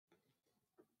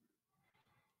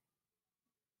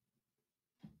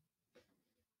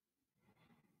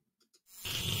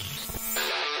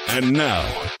And now,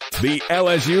 the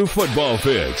LSU Football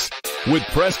Fix with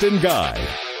Preston Guy,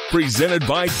 presented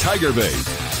by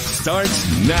TigerBait,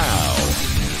 starts now.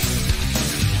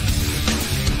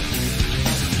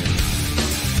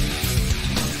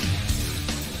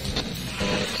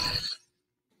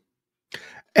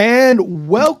 And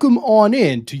welcome on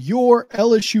in to your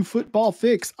LSU Football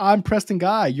Fix. I'm Preston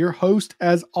Guy, your host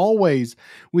as always.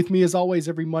 With me as always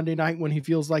every Monday night when he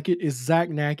feels like it is Zack,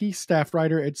 Nagy, staff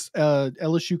writer at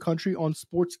LSU Country on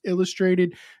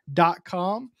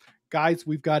SportsIllustrated.com. Guys,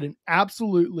 we've got an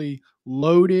absolutely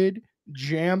loaded,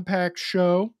 jam-packed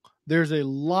show. There's a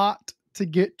lot to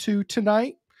get to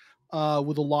tonight.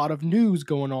 With a lot of news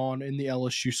going on in the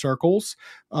LSU circles.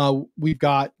 We've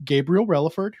got Gabriel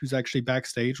Reliford, who's actually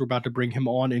backstage. We're about to bring him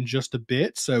on in just a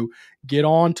bit, so get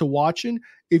on to watching.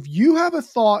 If you have a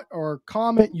thought or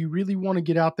comment you really want to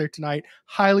get out there tonight,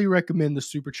 highly recommend the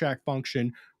Super Chat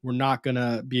function. We're not going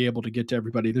to be able to get to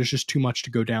everybody. There's just too much to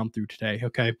go down through today,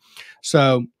 okay?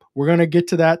 So we're going to get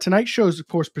to that. Tonight's show is, of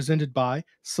course, presented by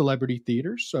Celebrity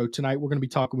Theaters. So tonight we're going to be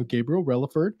talking with Gabriel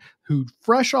Reliford, who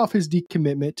fresh off his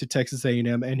decommitment to Texas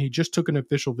A&M, and he just took an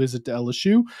official visit to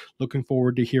LSU. Looking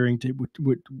forward to hearing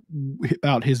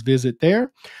about his visit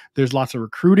there. There's lots of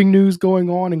recruiting news going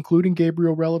on, including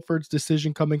Gabriel Reliford's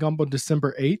decision coming up on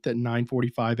December 8th at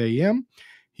 9:45 a.m.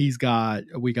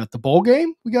 We got the bowl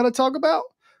game we got to talk about.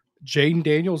 Jayden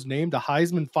Daniels named a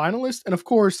Heisman finalist, and of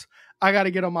course, I got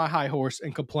to get on my high horse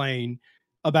and complain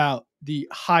about the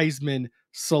Heisman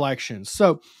selection.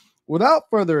 So without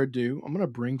further ado, I'm going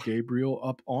to bring Gabriel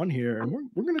up on here, and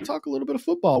we're going to talk a little bit of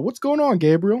football. What's going on,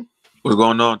 Gabriel? What's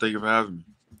going on? Thank you for having me.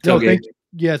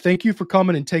 Thank you for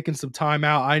coming and taking some time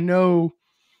out. I know,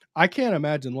 I can't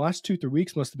imagine the last 2-3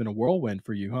 weeks must have been a whirlwind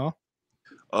for you, huh?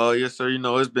 Yes, sir.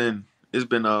 It's been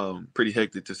pretty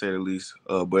hectic to say the least.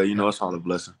 But it's all a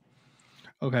blessing.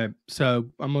 Okay, so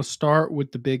I'm going to start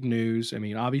with the big news. I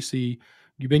mean, obviously,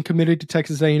 you've been committed to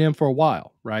Texas A&M for a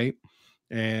while, right?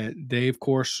 And they, of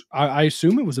course, I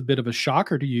assume it was a bit of a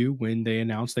shocker to you when they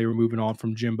announced they were moving on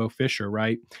from Jimbo Fisher,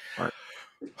 right? Right.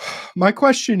 My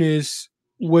question is,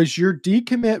 was your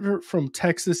decommitment from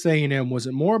Texas A&M, was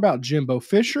it more about Jimbo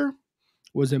Fisher?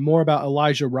 Was it more about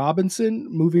Elijah Robinson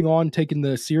moving on, taking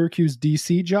the Syracuse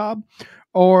DC job?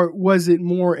 Or was it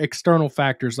more external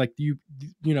factors like you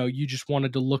just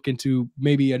wanted to look into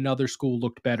maybe another school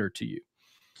looked better to you?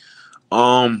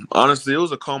 Honestly, it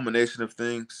was a combination of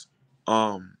things.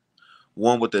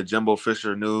 One with the Jimbo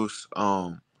Fisher news.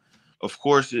 Of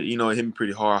course, it hit me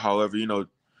pretty hard. However,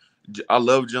 I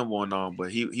love Jimbo and all,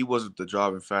 but he wasn't the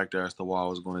driving factor as to why I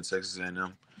was going to Texas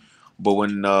A&M. But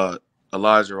when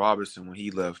Elijah Robinson, when he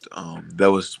left,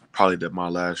 that was probably my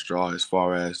last straw as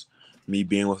far as me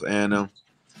being with A&M.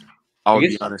 I would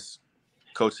be honest,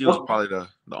 Coach, he was probably the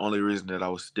only reason that I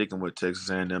was sticking with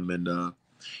Texas A&M. And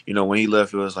when he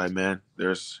left, it was like, man,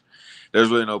 there's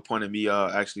really no point in me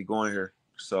actually going here.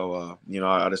 So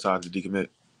I decided to decommit.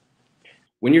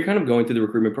 When you're kind of going through the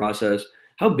recruitment process,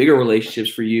 how big are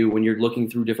relationships for you when you're looking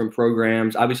through different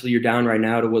programs? Obviously, you're down right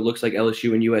now to what looks like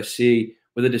LSU and USC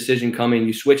with a decision coming.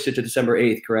 You switched it to December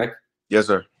 8th, correct? Yes,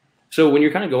 sir. So when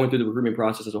you're kind of going through the recruitment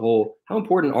process as a whole, how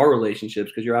important are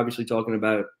relationships? Because you're obviously talking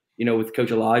about, with Coach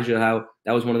Elijah, how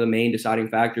that was one of the main deciding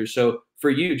factors. So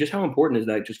for you, just how important is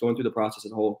that, just going through the process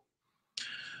as a whole?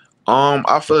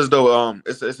 I feel as though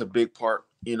it's a big part,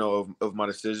 of my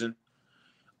decision.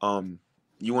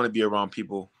 You want to be around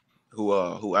people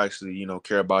who actually,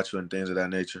 care about you and things of that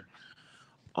nature.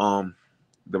 The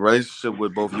relationship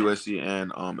with both USC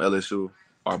and LSU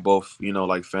are both,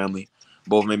 like family.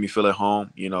 Both made me feel at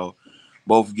home,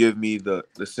 both give me the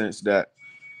sense that,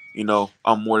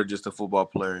 I'm more than just a football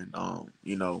player. And,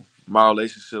 my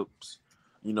relationships,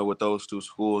 with those two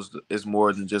schools is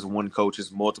more than just one coach.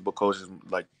 It's multiple coaches,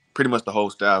 like pretty much the whole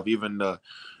staff, even the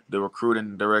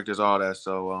recruiting directors, all that.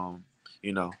 So,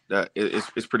 that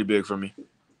it's pretty big for me.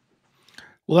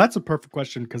 Well, that's a perfect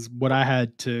question, because what I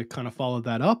had to kind of follow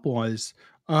that up was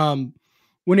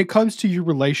when it comes to your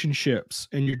relationships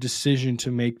and your decision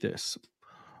to make this,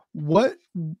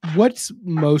 what's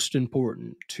most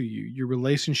important to you? Your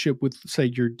relationship with, say,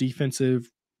 your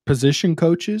defensive position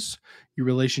coaches, your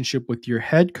relationship with your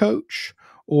head coach,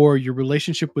 or your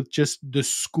relationship with just the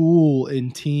school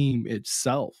and team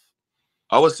itself?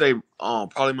 I would say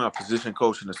probably my position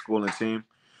coach in the school and team.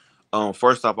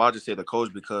 First off, I'll just say the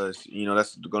coach because,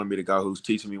 that's going to be the guy who's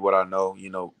teaching me what I know,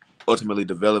 ultimately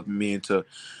developing me into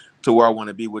where I want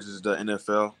to be, which is the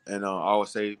NFL. And I would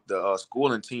say the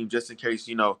school and team, just in case,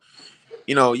 you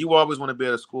always want to be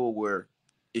at a school where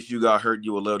if you got hurt,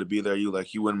 you would love to be there. You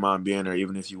wouldn't mind being there,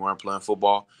 even if you weren't playing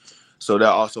football. So that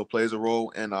also plays a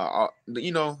role. And,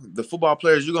 you know, the football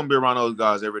players, you're going to be around those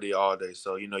guys every day, all day.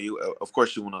 So, you know, of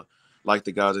course, you want to like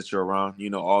the guys that you're around,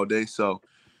 you know, all day. So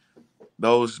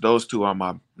those two are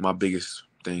my biggest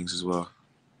things as well.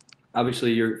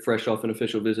 Obviously, you're fresh off an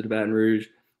official visit to Baton Rouge.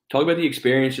 Talk about the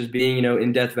experience just being, you know,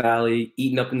 in Death Valley,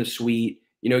 eating up in the suite,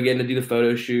 you know, getting to do the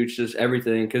photo shoots, just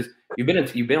everything. Because you've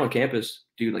been on campus,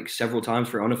 dude, like several times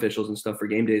for unofficials and stuff for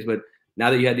game days. But now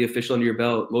that you had the official under your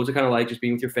belt, what was it kind of like just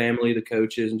being with your family, the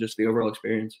coaches, and just the overall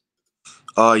experience?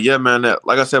 Yeah, man.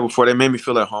 Like I said before, they made me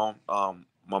feel at home.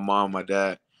 My mom, my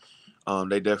dad,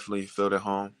 they definitely felt at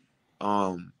home.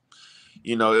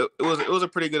 You know, it was a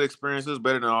pretty good experience. It was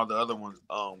better than all the other ones.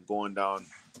 Going down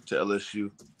to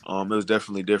LSU, it was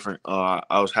definitely different.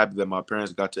 I was happy that my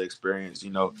parents got to experience,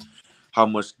 you know, how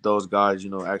much those guys, you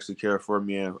know, actually care for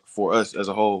me and for us as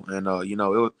a whole. And you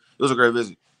know, it was a great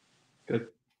visit. Good.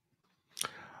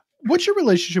 What's your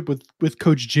relationship with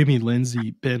Coach Jimmy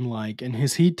Lindsey been like? And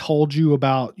has he told you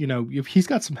about, you know, if he's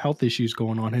got some health issues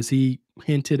going on, has he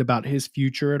hinted about his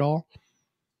future at all?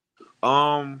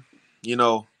 You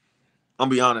know, I'm gonna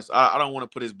be honest. I don't want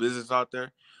to put his business out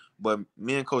there, but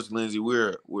me and Coach Lindsey,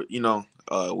 we're you know,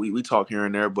 we talk here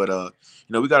and there, but you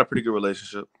know, we got a pretty good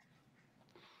relationship.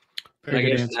 And I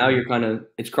guess now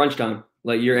it's crunch time.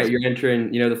 Like you're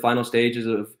entering, you know, the final stages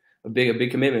of a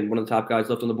big commitment. One of the top guys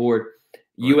left on the board.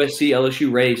 Right. USC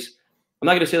LSU race. I'm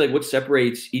not going to say like what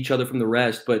separates each other from the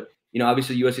rest, but you know,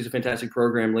 obviously USC is a fantastic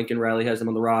program. Lincoln Riley has them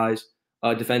on the rise.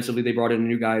 Defensively, they brought in a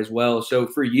new guy as well. So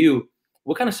for you,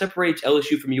 what kind of separates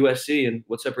LSU from USC, and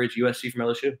what separates USC from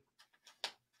LSU?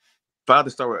 If I had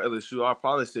to start with LSU, I'll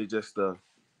probably say just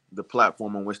the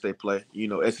platform on which they play. You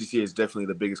know, SEC is definitely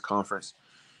the biggest conference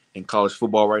in college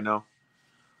football right now.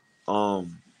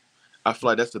 I feel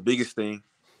like that's the biggest thing.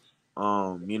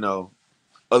 You know,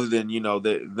 other than, you know,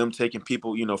 them taking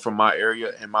people, you know, from my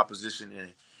area and my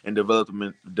position and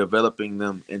developing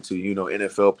them into, you know,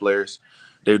 NFL players.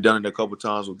 They've done it a couple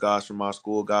times with guys from my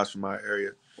school, guys from my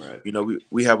area. Right. You know,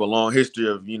 we have a long history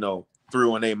of, you know,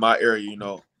 through and my area, you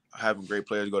know, having great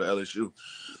players go to LSU.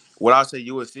 What I say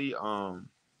USC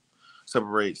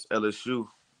separates LSU.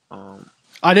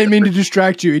 I didn't mean to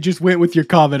distract you. It just went with your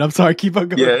comment. I'm sorry. Keep on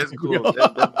going. Yeah, it's cool.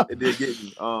 It did get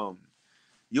me.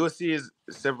 USC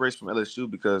separates from LSU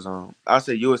because I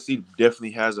say USC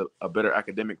definitely has a better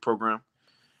academic program.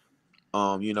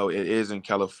 You know, it is in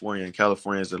California, and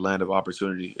California is the land of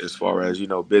opportunity as far as, you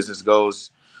know, business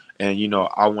goes. And, you know,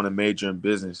 I want to major in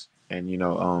business, and, you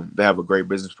know, they have a great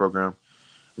business program.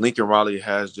 Lincoln Riley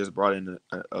has just brought in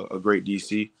a great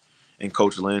DC and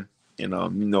Coach Lynn. And,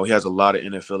 you know, he has a lot of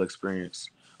NFL experience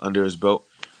under his belt.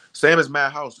 Same as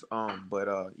Matt House.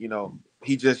 But you know,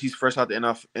 he's fresh out the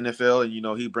NFL, and, you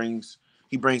know, he brings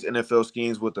NFL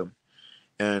schemes with him.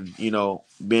 And, you know,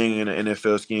 being in an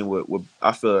NFL scheme would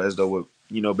I feel as though would,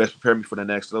 you know, best prepare me for the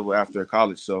next level after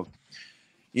college. So,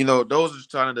 you know, those are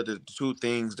kind of the two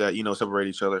things that, you know, separate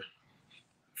each other.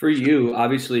 For you,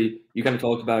 obviously, you kind of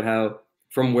talked about how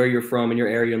from where you're from in your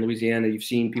area in Louisiana, you've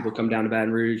seen people come down to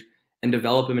Baton Rouge and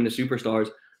develop them into superstars.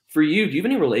 For you, do you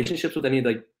have any relationships with any of,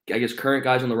 like, I guess, current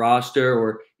guys on the roster,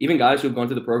 or even guys who have gone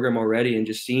through the program already and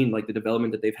just seen like the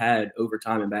development that they've had over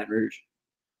time in Baton Rouge?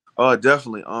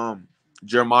 Definitely.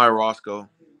 Jeremiah Roscoe,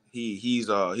 he's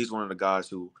one of the guys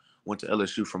who went to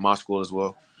LSU from my school as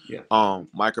well. Yeah.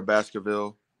 Micah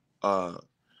Baskerville,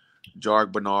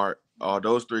 Jarg Bernard,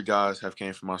 those three guys have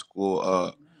came from my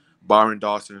school. Byron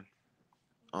Dawson.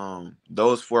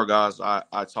 Those four guys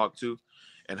I talk to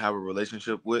and have a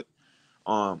relationship with.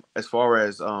 As far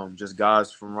as just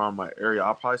guys from around my area,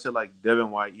 I'll probably say like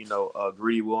Devin White, you know,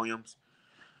 Greedy Williams.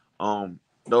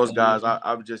 Those guys,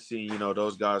 I've just seen, you know,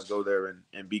 those guys go there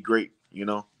and be great, you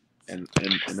know, and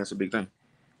that's a big thing.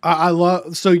 I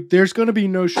love, so there's going to be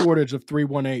no shortage of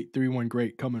 318, 31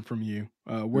 great coming from you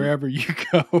wherever you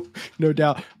go, no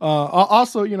doubt.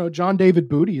 Also, you know, John David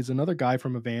Booty is another guy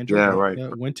from Evangel. Yeah, right.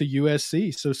 Went to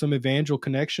USC. So some Evangel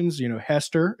connections. You know,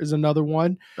 Hester is another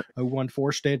one who won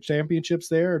 4 state championships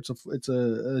there. It's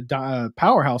a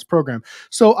powerhouse program.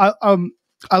 So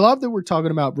I love that we're talking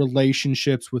about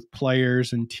relationships with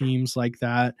players and teams like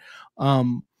that.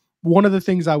 One of the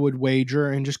things I would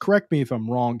wager, and just correct me if I'm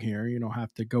wrong here, you don't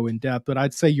have to go in depth, but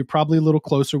I'd say you're probably a little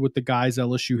closer with the guys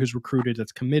LSU has recruited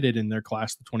that's committed in their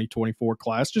class, the 2024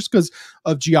 class, just because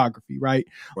of geography, right?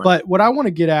 But what I want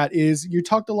to get at is you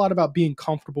talked a lot about being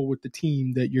comfortable with the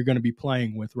team that you're going to be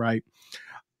playing with, right?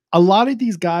 A lot of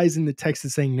these guys in the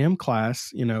Texas A&M class,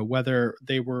 you know, whether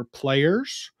they were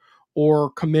players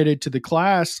or committed to the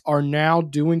class, are now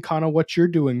doing kind of what you're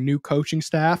doing, new coaching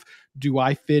staff. Do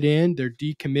I fit in? They're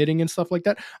decommitting and stuff like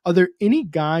that. Are there any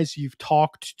guys you've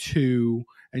talked to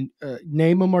and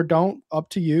name them or don't, up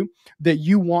to you, that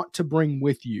you want to bring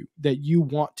with you, that you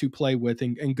want to play with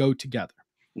and go together?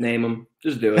 Name them.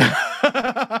 Just do it.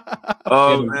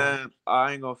 Oh man,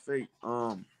 I ain't gonna fake.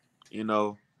 You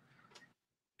know,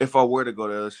 if I were to go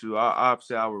to LSU, I'd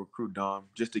say I would recruit Dom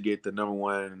just to get the number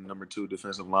 1 and number 2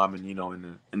 defensive lineman, you know,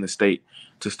 in the state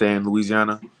to stay in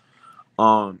Louisiana.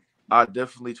 I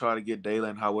definitely try to get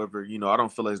Dalen. However, you know, I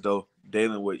don't feel as though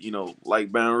Dalen would, you know,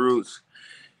 like Baton Rouge.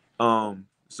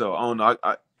 So I don't know.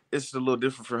 It's a little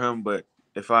different for him, but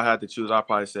if I had to choose, I'd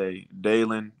probably say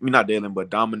Dalen. I mean, not Dalen, but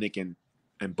Dominic and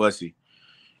Bussy.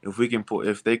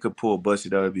 If they could pull Bussy,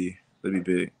 that'd be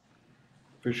big.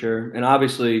 For sure. And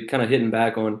obviously, kind of hitting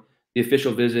back on the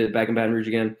official visit back in Baton Rouge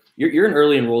again, you're an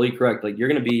early enrollee, correct? Like, you're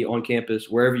going to be on campus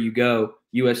wherever you go,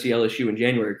 USC, LSU in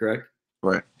January, correct?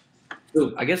 Right.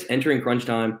 So I guess entering crunch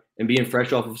time and being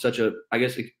fresh off of such a, I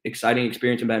guess, exciting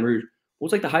experience in Baton Rouge,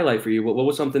 what's like the highlight for you? What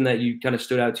was something that you kind of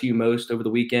stood out to you most over the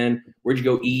weekend? Where'd you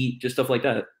go eat? Just stuff like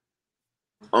that.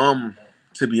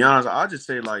 To be honest, I'll just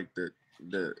say like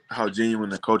the how genuine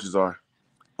the coaches are.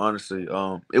 Honestly,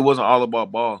 it wasn't all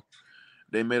about ball.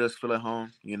 They made us feel at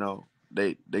home. You know,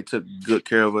 they took good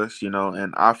care of us. You know,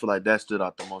 and I feel like that stood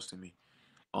out the most to me.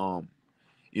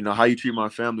 You know, how you treat my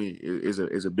family is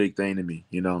a big thing to me.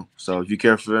 You know, so if you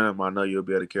care for them, I know you'll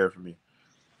be able to care for me.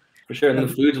 For sure. And then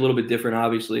the food's a little bit different,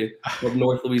 obviously, up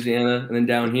North Louisiana and then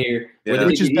down here. Yeah.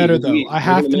 Which is better, though? I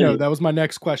have to know. That was my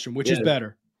next question. Which is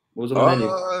better? What was on the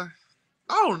menu?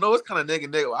 I don't know. It's kind of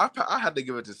negative. I had to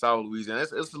give it to South Louisiana.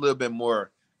 It's a little bit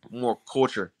more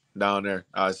culture down there,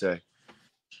 I'd say.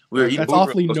 That's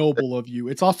awfully noble of you.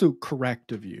 It's also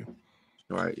correct of you.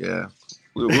 Right, yeah.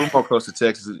 We're more close to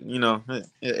Texas. You know,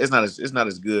 it's not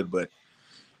as good, but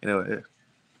you know,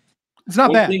 it's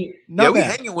not bad. We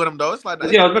hanging with them though. It's like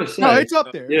yeah, I was about to say. No, it's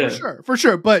up there for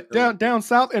sure. But down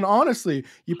south, and honestly,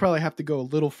 you probably have to go a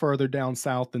little further down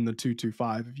south than the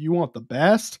 225 if you want the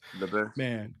best.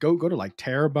 Man, go to like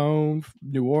Terrebonne,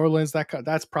 New Orleans.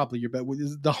 That's probably your bet.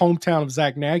 The hometown of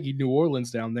Zack Nagy, New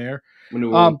Orleans, down there.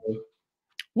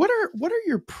 What are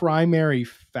your primary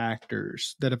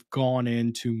factors that have gone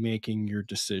into making your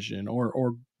decision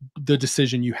or the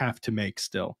decision you have to make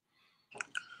still?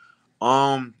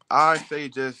 I say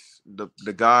just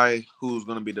the guy who's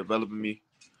gonna be developing me,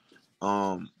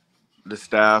 the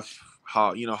staff,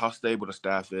 how stable the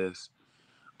staff is,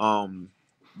 the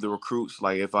recruits,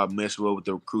 like if I mesh well with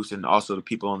the recruits and also the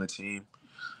people on the team,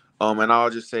 and I'll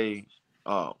just say,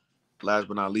 last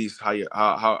but not least,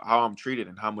 how I'm treated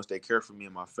and how much they care for me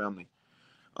and my family.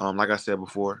 Like I said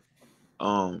before,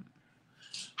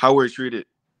 how we're treated,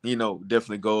 you know,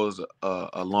 definitely goes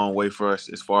a long way for us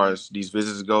as far as these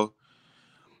visits go.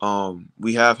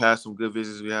 We have had some good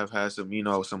visits. We have had some, you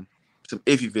know, some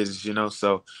iffy visits, you know.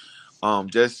 So,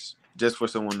 just for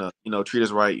someone to, you know, treat us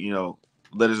right, you know,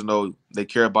 let us know they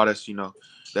care about us, you know,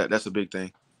 that's a big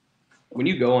thing. When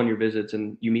you go on your visits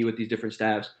and you meet with these different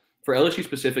staffs, for LSU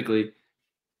specifically,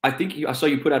 I think I saw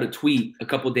you put out a tweet a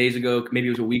couple of days ago, maybe it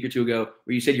was a week or two ago,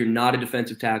 where you said you're not a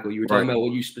defensive tackle. You were talking about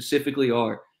what you specifically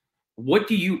are. Where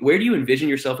do you envision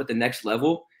yourself at the next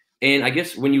level? And I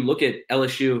guess when you look at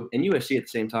LSU and USC at the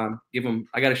same time,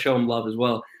 I got to show them love as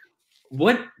well.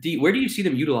 Where do you see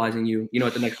them utilizing you, you know,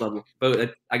 at the next level?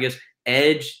 But I guess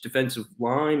edge, defensive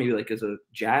line, maybe like as a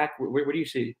jack. Where do you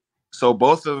see? So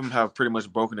both of them have pretty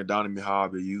much broken it down to me how I'll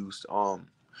be used.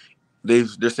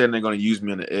 They're saying they're going to use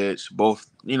me on the edge.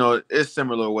 Both, you know, it's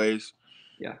similar ways.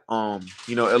 Yeah.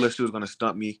 You know, LSU is going to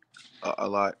stump me a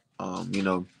lot. You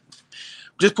know,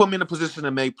 just put me in a position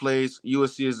to make plays.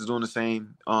 USC is doing the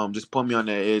same. Just put me on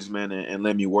that edge, man, and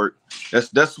let me work.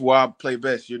 That's why I play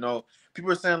best. You know,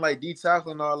 people are saying like D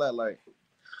tackle and all that. Like,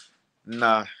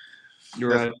 nah, you're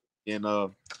right.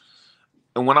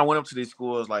 And when I went up to these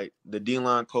schools, like the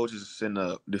D-line coaches and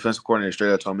the defensive coordinator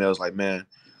straight up told me, I was like, man,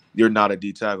 you're not a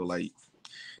D tackle. Like,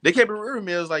 they kept it real with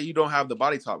me. It was like, you don't have the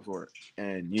body type for it.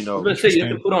 And, you know. I was going to say, you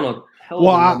have to put on a hell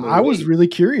well, of a I was really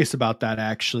curious about that,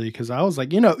 actually, because I was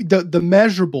like, you know, the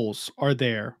measurables are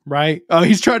there, right? Oh,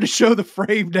 he's trying to show the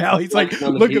frame now. He's like,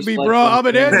 look at me, bro. I'm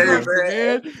an edge rusher,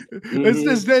 man.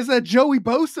 It's that Joey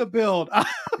Bosa build.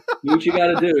 Do what you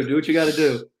got to do. Do what you got to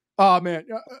do. Oh, man.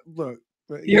 Look.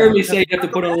 You heard me say you have to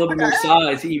put on a little bit more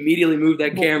size. He immediately moved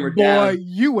that camera down. Boy,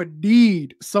 you would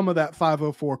need some of that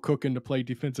 504 cooking to play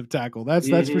defensive tackle. That's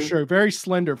for sure. Very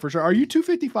slender for sure. Are you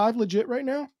 255 legit right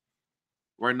now?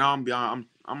 Right now I'm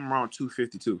around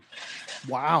 252.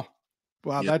 Wow.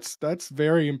 Yeah. That's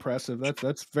very impressive.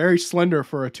 That's very slender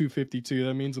for a 252.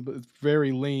 That means it's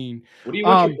very lean. What do you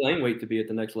want your playing weight to be at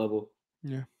the next level?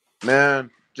 Yeah. Man,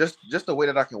 just the way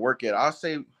that I can work it.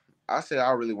 I say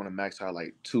I really want to max out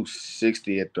like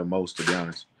 260 at the most, to be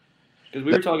honest. Because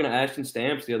we were talking to Ashton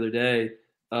Stamps the other day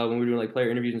when we were doing like player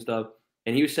interviews and stuff,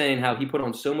 and he was saying how he put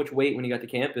on so much weight when he got to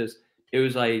campus. It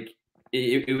was like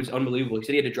it was unbelievable. He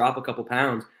said he had to drop a couple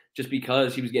pounds just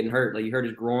because he was getting hurt. Like he hurt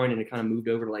his groin and it kind of moved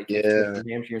over to like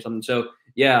hamstring or something. So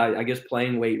yeah, I guess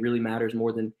playing weight really matters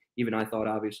more than even I thought,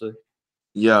 obviously.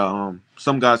 Yeah,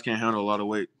 some guys can't handle a lot of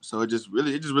weight, so it just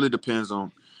really depends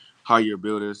on how your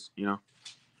build is, you know.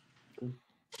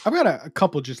 I've got a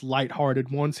couple just lighthearted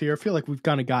ones here. I feel like we've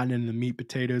kind of gotten into the meat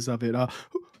potatoes of it.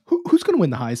 Who's going to win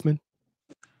the Heisman?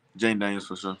 Jayden Daniels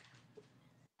for sure.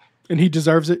 And he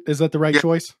deserves it? Is that the right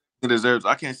choice? He deserves.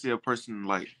 I can't see a person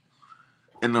like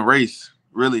in the race,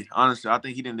 really, honestly. I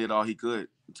think he did all he could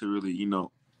to really, you know,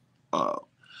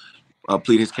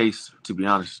 plead his case, to be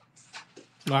honest.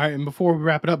 All right, and before we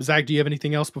wrap it up, Zach, do you have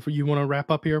anything else before you want to wrap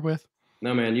up here with?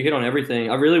 No, man, you hit on everything.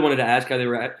 I really wanted to ask how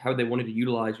they wanted to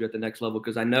utilize you at the next level,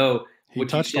 because I know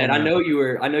what you said. I know you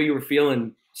were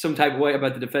feeling some type of way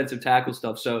about the defensive tackle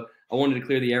stuff. So I wanted to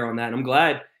clear the air on that. And I'm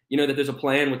glad, you know, that there's a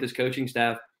plan with this coaching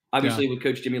staff. Obviously, with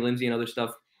Coach Jimmy Lindsey and other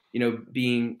stuff, you know,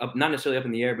 being up, not necessarily up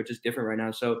in the air, but just different right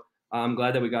now. So I'm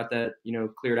glad that we got that, you know,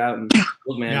 cleared out. And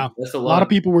look, man, that's a lot of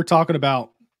people were talking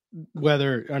about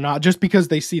whether or not, just because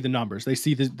they see the numbers, they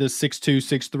see the 6'2",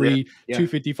 6'3",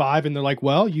 255, and they're like,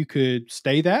 well, you could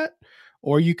stay that,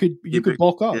 or you could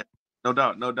bulk up. Yeah. No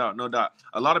doubt.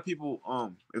 A lot of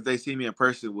people, if they see me in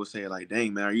person, will say like,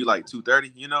 dang, man, are you like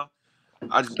 230, you know?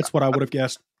 That's what I would have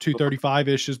guessed.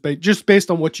 235-ish is just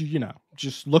based on what you know,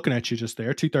 just looking at you just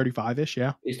there, 235-ish,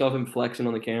 yeah. Based off him flexing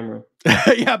on the camera.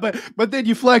 Yeah, but then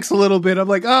you flex a little bit. I'm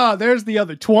like, there's the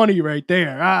other 20 right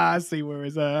there. I see where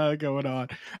it's going on.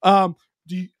 All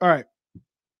right,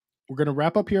 we're gonna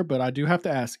wrap up here, but I do have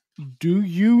to ask: do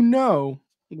you know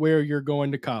where you're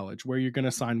going to college, where you're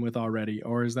gonna sign with already,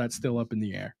 or is that still up in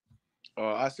the air?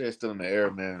 I say it's still in the air,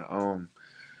 man.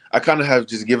 I kind of have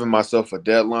just given myself a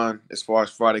deadline as far as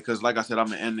Friday, because like I said,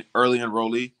 I'm an early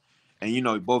enrollee, and you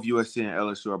know, both USC and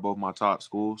LSU are both my top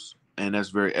schools, and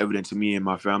that's very evident to me and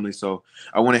my family. So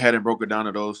I went ahead and broke it down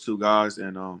to those two guys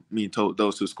and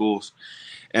those two schools,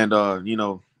 and you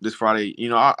know, this Friday, you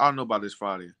know, I know about this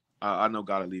Friday. I know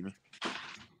God will lead me.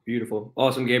 Beautiful,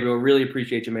 awesome, Gabriel. Really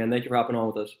appreciate you, man. Thank you for hopping on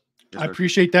with us. I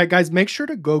appreciate that, guys. Make sure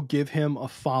to go give him a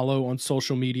follow on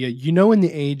social media. You know, in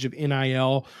the age of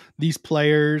NIL, these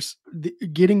players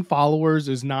getting followers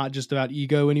is not just about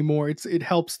ego anymore. It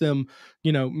helps them,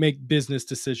 you know, make business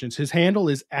decisions. His handle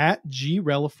is at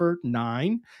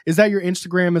 @GReliford9. Is that your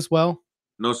Instagram as well?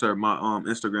 No, sir. My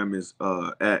Instagram is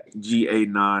at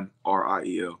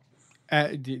GA9RIEL.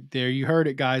 There, you heard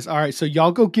it, guys. All right, so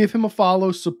y'all go give him a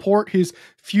follow, support his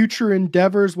future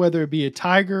endeavors, whether it be a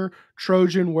Tiger,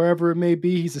 Trojan, wherever it may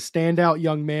be. He's a standout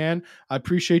young man. I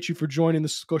appreciate you for joining the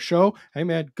show. Hey,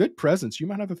 man, good presence. You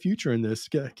might have a future in this.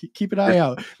 Keep an eye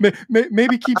out.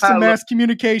 Maybe keep some mass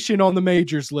communication on the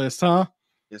majors list, huh?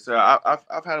 Yes, sir.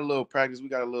 I've had a little practice. We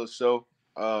got a little show,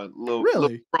 little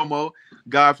promo.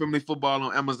 God Family Football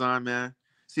on Amazon, man.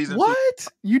 Season what? 2.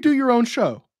 You do your own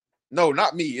show? No,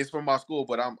 not me. It's from my school,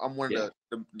 but I'm one of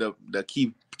the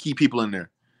key people in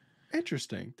there.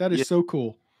 Interesting. That is so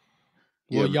cool.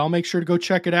 Well, y'all make sure to go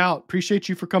check it out. Appreciate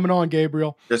you for coming on,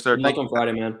 Gabriel. Yes, sir. Thank you on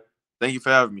Friday, man. Thank you for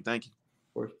having me. Thank you.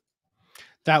 Of course.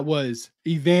 That was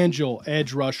Evangel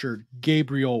edge rusher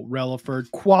Gabriel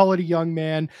Reliford. Quality young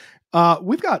man.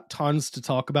 We've got tons to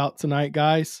talk about tonight,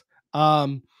 guys.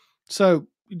 So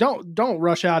don't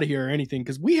rush out of here or anything,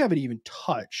 because we haven't even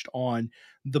touched on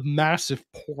the massive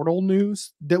portal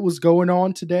news that was going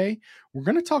on today. We're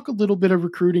going to talk a little bit of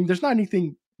recruiting. There's not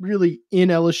anything really in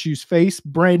LSU's face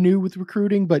brand new with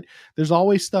recruiting, but there's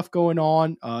always stuff going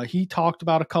on. He talked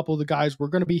about a couple of the guys we're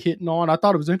going to be hitting on. I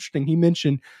thought it was interesting. He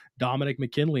mentioned Dominic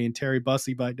McKinley and Terry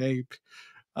Bussey by name.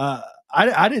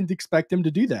 I didn't expect him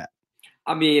to do that.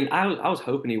 I mean, I was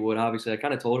hoping he would. Obviously, I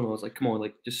kind of told him, I was like, come on,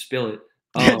 like, just spill it.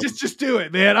 Just do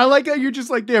it, man. I like how you're just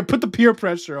like, there, put the peer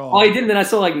pressure on. Oh, he didn't. Then I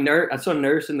saw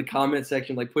Nurse in the comment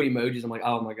section, like, put emojis. I'm like,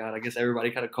 oh my God, I guess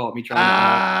everybody kind of caught me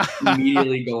trying to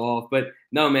immediately go off. But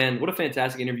no, man, what a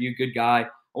fantastic interview. Good guy.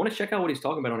 I want to check out what he's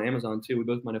talking about on Amazon too. We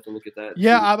both might have to look at that.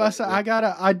 Yeah,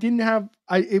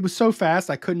 it was so fast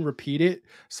I couldn't repeat it.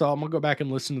 So I'm gonna go back and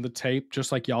listen to the tape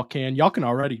just like y'all can. Y'all can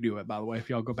already do it, by the way, if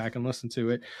y'all go back and listen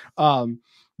to it.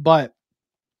 But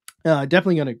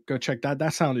definitely gonna go check that.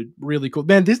 That sounded really cool,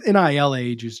 man. This NIL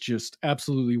age is just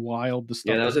absolutely wild. The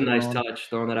stuff. Yeah, that was a nice touch,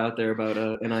 throwing that out there about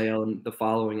NIL and the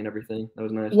following and everything. That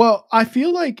was nice. Well, I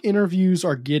feel like interviews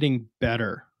are getting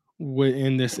better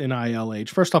in this NIL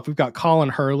age. First off, we've got Colin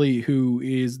Hurley, who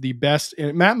is the best.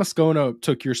 And Matt Moscona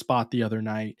took your spot the other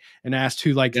night and asked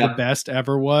who like the best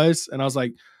ever was. And I was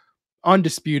like,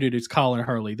 undisputed, it's Colin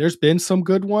Hurley. There's been some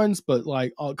good ones, but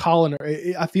like Colin,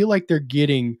 I feel like they're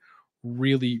getting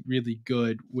really, really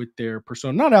good with their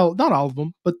persona. Not all of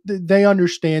them, but they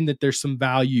understand that there's some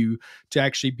value to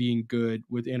actually being good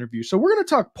with interviews. So we're going to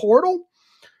talk portal.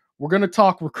 We're going to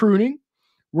talk recruiting.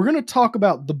 We're going to talk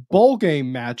about the bowl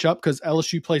game matchup because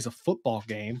LSU plays a football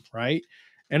game, right?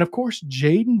 And of course,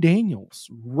 Jayden Daniels,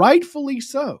 rightfully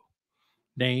so,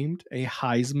 named a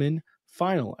Heisman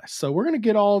finalist. So we're going to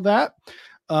get all of that.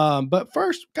 But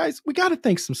first, guys, we got to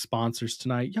thank some sponsors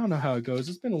tonight. Y'all know how it goes.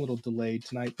 It's been a little delayed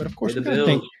tonight, but of course, we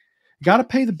got to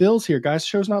pay the bills here, guys.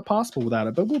 Show's not possible without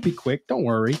it, but we'll be quick. Don't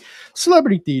worry.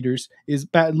 Celebrity Theaters is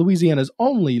Louisiana's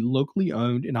only locally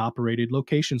owned and operated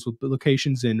locations with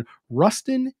locations in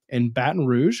Ruston and Baton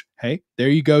Rouge. Hey, there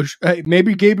you go. Hey,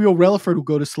 maybe Gabriel Reliford will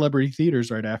go to Celebrity Theaters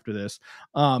right after this.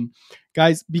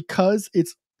 Guys, because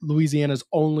it's Louisiana's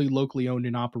only locally owned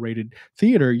and operated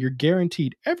theater, you're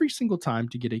guaranteed every single time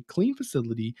to get a clean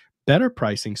facility, better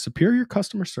pricing, superior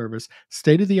customer service,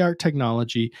 state-of-the-art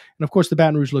technology, and of course, the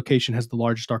Baton Rouge location has the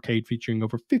largest arcade featuring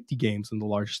over 50 games in the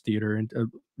largest theater and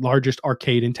largest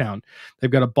arcade in town.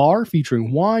 They've got a bar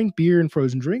featuring wine, beer, and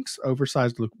frozen drinks,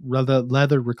 oversized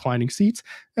leather reclining seats,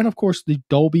 and of course, the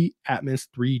Dolby Atmos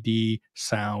 3D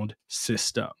sound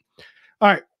system. All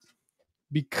right.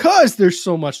 Because there's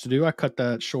so much to do, I cut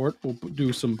that short. We'll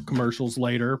do some commercials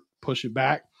later, push it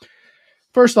back.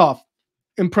 First off,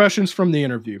 impressions from the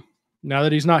interview. Now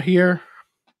that he's not here,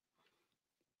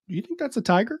 do you think that's a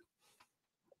Tiger?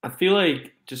 I feel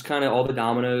like just kind of all the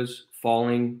dominoes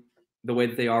falling the way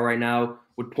that they are right now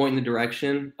would point in the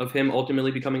direction of him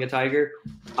ultimately becoming a Tiger.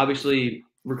 Obviously,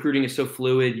 recruiting is so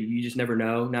fluid. You just never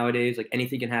know nowadays. Like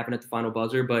anything can happen at the final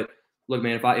buzzer. But look,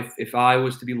 man, if I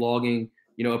was to be logging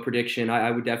a prediction, I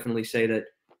would definitely say that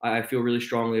I feel really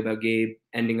strongly about Gabe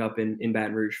ending up in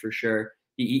Baton Rouge for sure.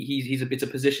 It's a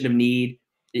position of need.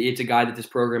 It's a guy that this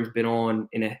program's been on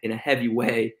in a heavy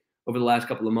way over the last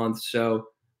couple of months. So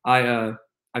I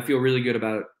feel really good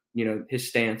about his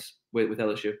stance with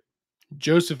LSU.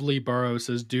 Joseph Lee Burrow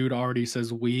says, dude already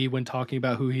says we when talking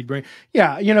about who he'd bring.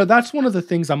 Yeah, that's one of the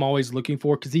things I'm always looking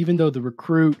for, because even though the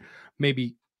recruit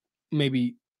maybe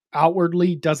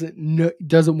outwardly doesn't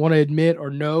want to admit or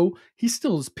know, he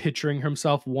still is picturing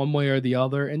himself one way or the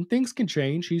other, and things can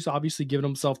change. He's obviously given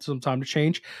himself some time to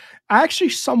change. I actually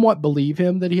somewhat believe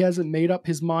him that he hasn't made up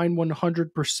his mind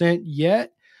 100%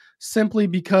 yet, simply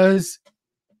because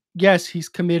yes, he's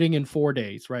committing in 4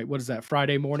 days, right? What is that?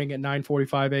 Friday morning at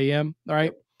 9:45 a.m. All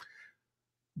right.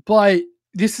 But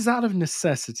this is out of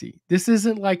necessity. This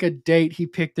isn't like a date he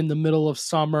picked in the middle of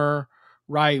summer,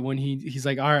 right? When he's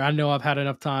like, all right, I know I've had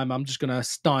enough time. I'm just going to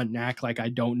stunt and act like I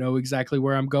don't know exactly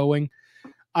where I'm going.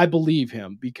 I believe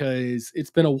him because it's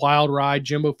been a wild ride.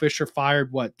 Jimbo Fisher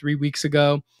fired, 3 weeks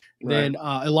ago? Right. Then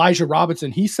Elijah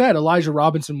Robinson, he said Elijah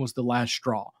Robinson was the last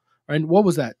straw. And what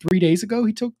was that? 3 days ago,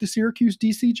 he took the Syracuse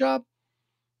DC job.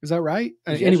 Is that right?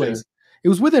 Anyways, it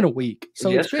was within a week. So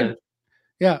it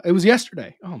was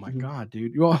yesterday. Oh my God,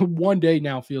 dude. 1 day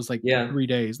now feels like 3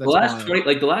 days. That's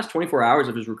the last 24 hours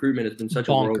of his recruitment has been such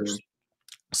a whirlwind.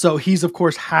 So he's of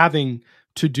course having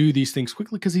to do these things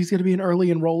quickly because he's going to be an early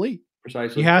enrollee.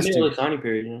 Precisely. He has to. Early signing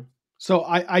period, yeah. So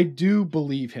I do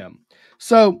believe him.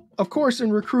 So, of course,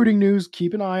 in recruiting news,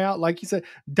 keep an eye out. Like you said,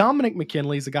 Dominic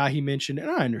McKinley is a guy he mentioned,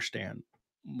 and I understand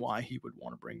why he would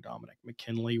want to bring Dominic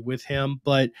McKinley with him.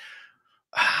 But,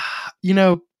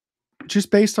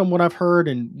 just based on what I've heard,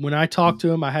 and when I talked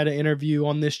to him, I had an interview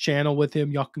on this channel with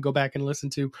him. Y'all can go back and listen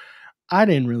to. I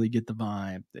didn't really get the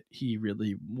vibe that he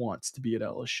really wants to be at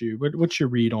LSU. What's your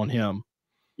read on him?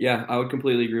 Yeah, I would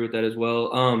completely agree with that as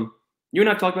well. You and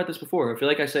I've talked about this before. I feel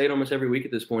like I say it almost every week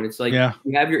at this point. It's like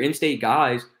you have your in-state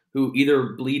guys who either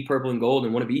bleed purple and gold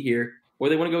and want to be here, or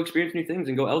they want to go experience new things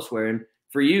and go elsewhere. And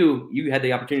for you had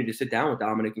the opportunity to sit down with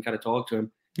Dominic and kind of talk to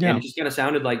him. Yeah. And it just kind of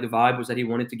sounded like the vibe was that he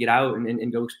wanted to get out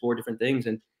and go explore different things.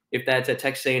 And if that's at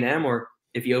Texas A&M, or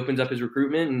if he opens up his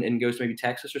recruitment and goes to maybe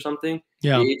Texas or something,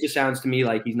 it just sounds to me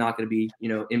like he's not going to be,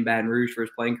 in Baton Rouge for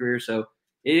his playing career. So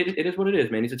it is what it is,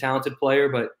 man. He's a talented player,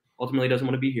 but ultimately doesn't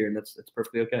want to be here, and that's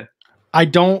perfectly okay.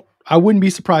 I wouldn't be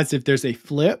surprised if there's a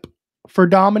flip for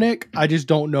Dominic. I just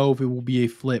don't know if it will be a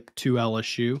flip to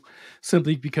LSU,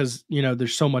 simply because,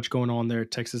 there's so much going on there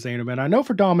at Texas A&M. And I know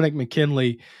for Dominic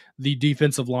McKinley, the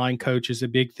defensive line coach is a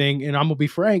big thing. And I'm going to be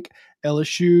frank,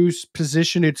 LSU's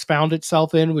position it's found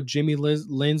itself in with Jimmy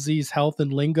Lindsey's health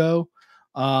and lingo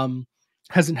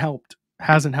hasn't helped.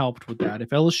 hasn't helped with that. If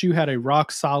LSU had a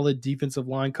rock solid defensive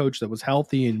line coach that was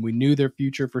healthy and we knew their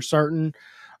future for certain,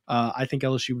 I think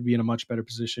LSU would be in a much better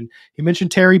position. He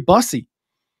mentioned Terry Bussey,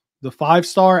 the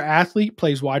 5-star athlete,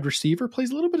 plays wide receiver,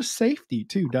 plays a little bit of safety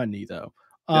too, doesn't he? Though,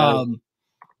 I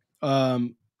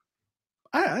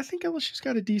think LSU's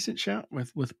got a decent shot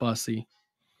with Bussey,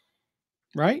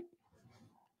 right?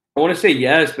 I want to say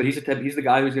yes, but he's the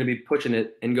guy who's going to be pushing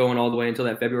it and going all the way until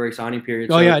that February signing period.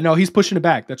 Oh, yeah. No, he's pushing it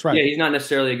back. That's right. Yeah, he's not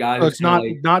necessarily a guy so who's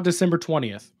it's not December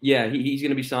 20th. Yeah, he's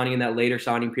going to be signing in that later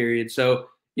signing period. So,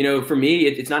 for me,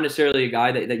 it's not necessarily a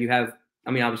guy that you have.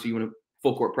 I mean, obviously, you want to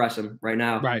full court press him right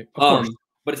now. Right. Of course.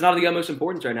 But it's not of the utmost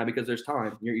importance right now because there's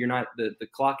time. You're not – the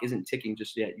clock isn't ticking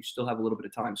just yet. You still have a little bit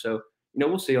of time. So,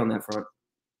 we'll see on that front.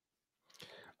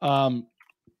 And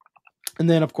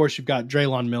then, of course, you've got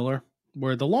Draylon Miller,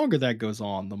 where the longer that goes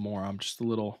on, the more I'm just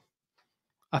I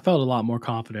felt a lot more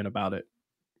confident about it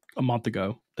a month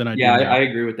ago than I did now. I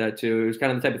agree with that too. It was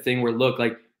kind of the type of thing where, look,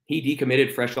 like he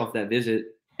decommitted fresh off that visit,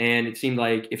 and it seemed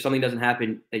like if something doesn't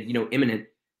happen, imminent,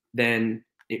 then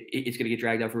it's going to get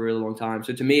dragged out for a really long time.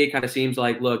 So to me, it kind of seems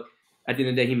like, look, at the end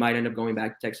of the day, he might end up going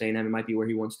back to Texas A&M. It might be where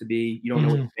he wants to be. You don't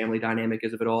know what the family dynamic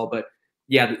is of it all. But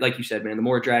yeah, like you said, man, the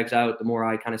more it drags out, the more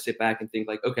I kind of sit back and think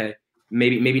like, okay,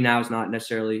 maybe now is not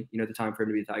necessarily, the time for him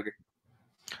to be a Tiger.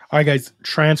 All right, guys,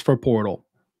 transfer portal.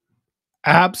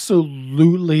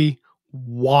 Absolutely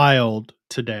wild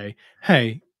today.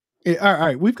 Hey, all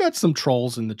right, we've got some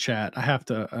trolls in the chat. I have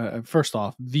to, first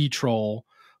off, the troll,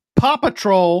 Papa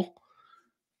Troll,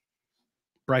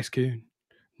 Bryce Kuhn,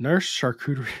 Nurse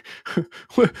Charcuterie.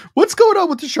 What's going on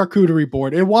with the charcuterie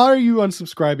board? And why are you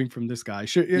unsubscribing from this guy?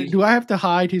 Do I have to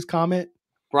hide his comment?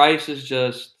 Bryce is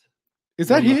just... Is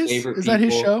that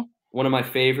his show? One of my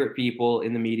favorite people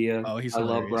in the media. Oh, I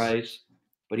love Bryce,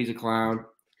 but he's a clown.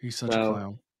 He's such a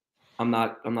clown. I'm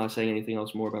not saying anything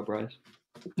else more about Bryce.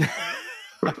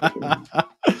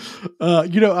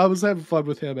 I was having fun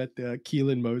with him at the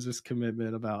Keelan Moses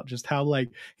commitment about just how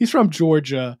he's from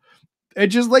Georgia.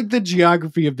 And just the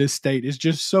geography of this state is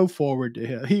just so forward to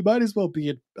him. He might as well be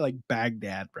in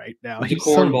Baghdad right now. He's a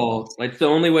cornball. It's the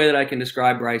only way that I can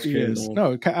describe Bryce.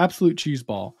 No, absolute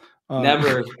cheeseball.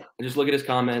 Never. Just look at his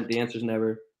comment. The answer's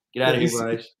never. Get out of here,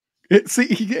 Bryce. See,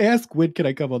 he asked, when can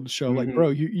I come on the show? Bro,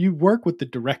 you work with the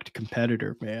direct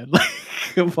competitor, man.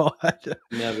 Come on.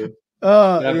 Never.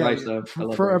 Bryce, though.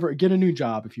 Forever. Bryce. Get a new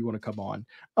job if you want to come on.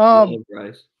 I love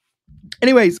Bryce.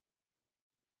 Anyways.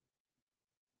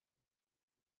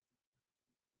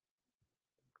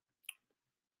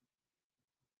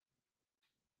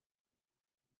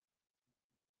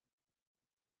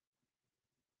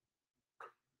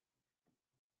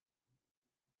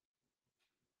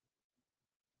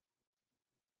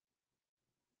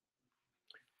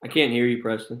 I can't hear you,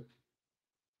 Preston.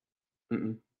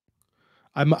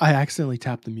 I accidentally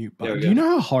tapped the mute button. Do you know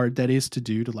how hard that is to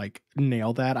do to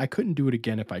nail that? I couldn't do it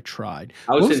again if I tried.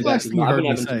 I was sitting back. I've been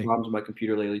having some problems with my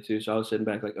computer lately too, so I was sitting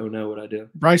back oh no, what'd I do?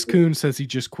 Bryce Kuhn says he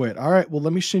just quit. All right, well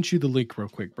let me send you the link real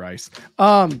quick, Bryce.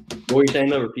 What were you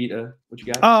saying though? Repeat what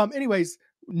you got. Anyways,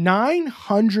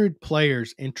 900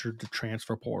 players entered the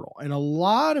transfer portal, and a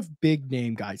lot of big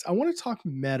name guys. I want to talk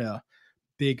meta,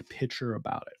 big picture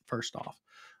about it. First off,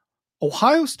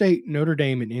 Ohio State, Notre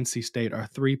Dame, and NC State are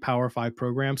 3 Power 5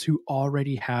 programs who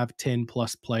already have 10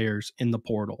 plus players in the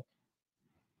portal.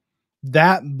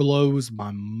 That blows my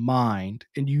mind.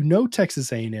 And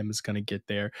Texas A&M is going to get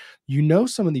there.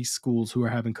 Some of these schools who are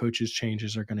having coaches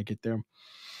changes are going to get there.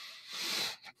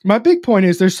 My big point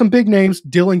is there's some big names.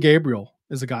 Dillon Gabriel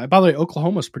is a guy. By the way,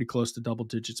 Oklahoma's pretty close to double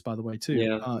digits, by the way, too.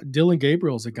 Yeah. Dillon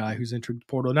Gabriel is a guy who's entered the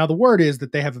portal. Now, the word is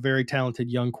that they have a very talented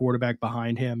young quarterback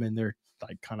behind him, and they're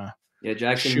kind of... Yeah,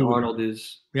 Jackson Arnold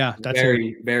is that's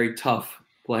very, very tough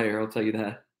player. I'll tell you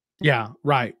that. Yeah,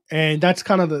 right. And that's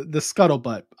kind of the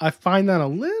scuttlebutt. I find that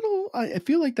I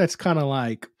feel like that's kind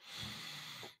of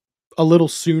a little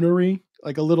soonery,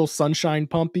 a little sunshine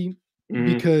pumpy,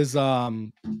 because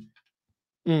Dillon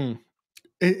Gabriel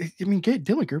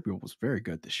was very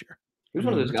good this year. He was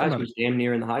one of those guys who was damn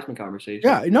near in the Heisman conversation.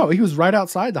 Yeah, no, he was right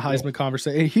outside the Heisman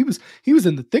conversation. He was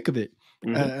in the thick of it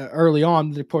early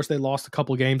on. Of course, they lost a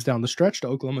couple games down the stretch to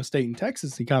Oklahoma State and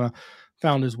Texas. He kind of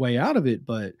found his way out of it,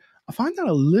 but I find that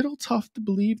a little tough to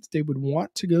believe that they would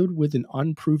want to go with an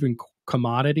unproven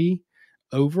commodity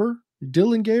over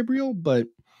Dillon Gabriel, but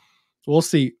we'll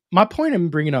see. My point in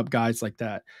bringing up guys like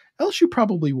that, LSU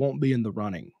probably won't be in the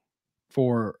running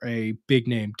for a big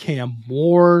name. Cam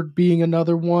Ward being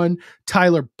another one.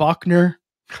 Tyler Buckner.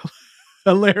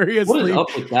 Hilariously. What is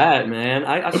up with that, man?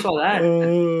 I saw that.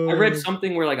 I read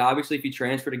something where obviously if he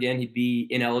transferred again, he'd be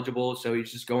ineligible. So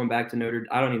he's just going back to Notre Dame.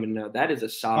 I don't even know. That is a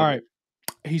solid. All right.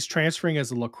 he's transferring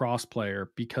as a lacrosse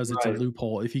player because it's a Right.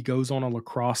 loophole. If he goes on a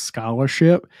lacrosse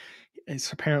scholarship,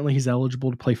 apparently he's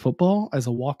eligible to play football as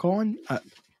a walk-on.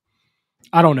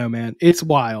 I don't know, man. It's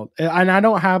wild. And I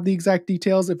don't have the exact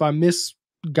details. If I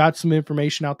got some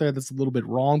information out there that's a little bit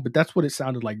wrong, but that's what it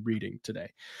sounded like reading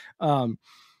today.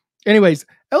 Anyways,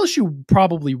 LSU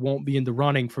probably won't be in the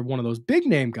running for one of those big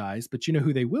name guys, but you know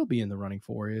who they will be in the running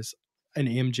for is an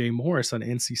MJ Morris on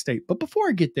NC State. But before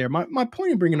I get there, my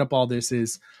point in bringing up all this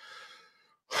is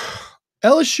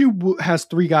LSU has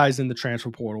 3 guys in the transfer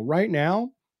portal right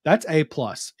now. That's A+.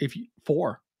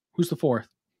 4. Who's the 4th?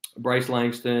 Bryce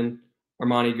Langston,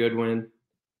 Armani Goodwin,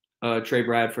 Trey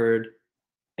Bradford,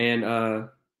 and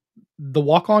the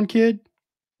walk-on kid?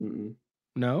 mm-mm.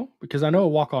 No, because I know a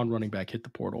walk-on running back hit the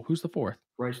portal. Who's the 4th?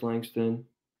 Bryce Langston,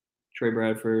 Trey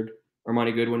Bradford,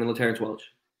 Armani Goodwin, and LaTerrence Welch.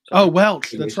 Oh,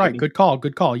 Welch. That's right. Good call.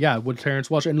 Good call. Yeah, with Terrence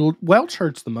Welch. And Welch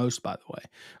hurts the most, by the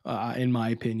way, in my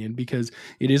opinion, because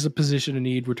it is a position of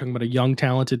need. We're talking about a young,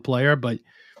 talented player, but,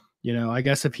 you know, I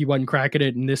guess if he wasn't cracking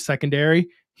it in this secondary,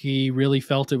 he really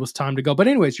felt it was time to go. But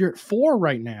anyways, you're at 4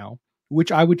 right now,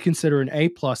 which I would consider an A+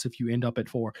 if you end up at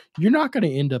 4. You're not going to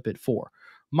end up at 4.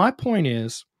 My point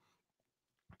is,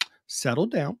 settle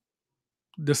down.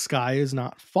 The sky is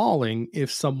not falling if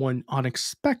someone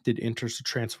unexpected enters the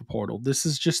transfer portal. This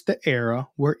is just the era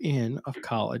we're in of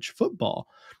college football.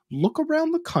 Look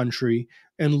around the country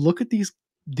and look at these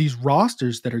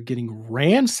rosters that are getting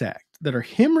ransacked, that are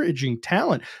hemorrhaging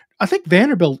talent. I think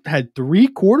Vanderbilt had 3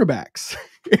 quarterbacks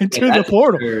into the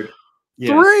portal.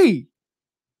 Yeah. 3.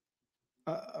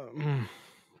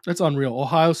 That's unreal.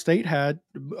 Ohio State had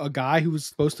a guy who was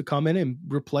supposed to come in and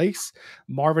replace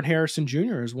Marvin Harrison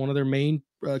Jr. as one of their main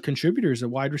contributors at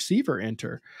wide receiver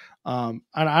enter. And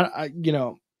I you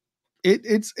know,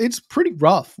 it's pretty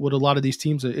rough with a lot of these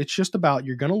teams. It's just about,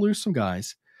 you're going to lose some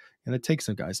guys and it takes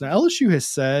some guys. Now LSU has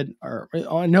said, or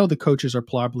I know the coaches are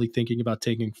probably thinking about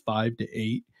taking 5 to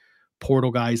 8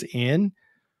 portal guys in.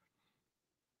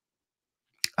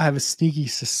 I have a sneaky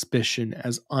suspicion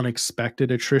as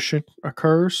unexpected attrition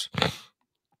occurs,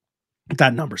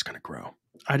 that number's going to grow.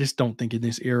 I just don't think in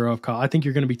this era of college, I think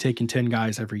you're going to be taking 10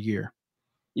 guys every year.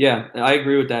 Yeah, I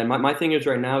agree with that. My thing is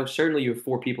right now, certainly you have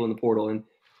 4 people in the portal,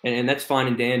 and that's fine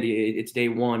and dandy. It's day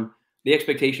one. The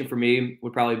expectation for me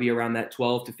would probably be around that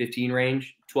 12 to 15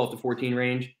 range, 12 to 14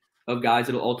 range of guys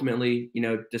that will ultimately, you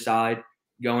know, decide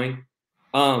going.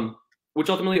 Which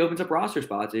ultimately opens up roster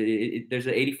spots. There's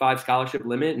an 85 scholarship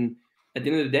limit, and at the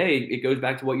end of the day, it goes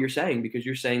back to what you're saying, because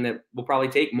you're saying that we'll probably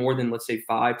take more than, let's say,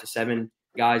 5 to 7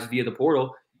 guys via the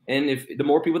portal, and if the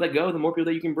more people that go, the more people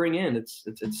that you can bring in. It's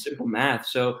simple math.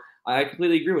 So I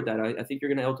completely agree with that. I think you're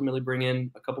going to ultimately bring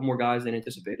in a couple more guys than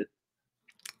anticipated.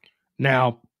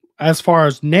 Now, as far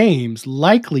as names,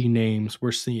 likely names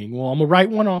we're seeing, well, I'm gonna write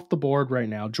one off the board right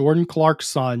now. Jordan Clark's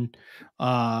son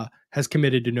has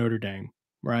committed to Notre Dame,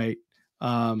 right?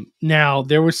 Now,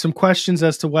 there was some questions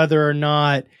as to whether or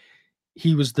not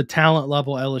he was the talent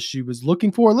level LSU was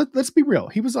looking for. Let's be real.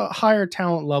 He was a higher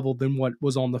talent level than what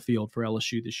was on the field for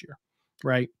LSU this year,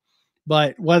 right?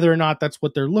 But whether or not that's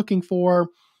what they're looking for,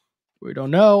 we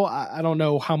don't know. I don't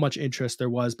know how much interest there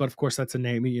was, but of course that's a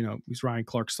name. You know, he's Ryan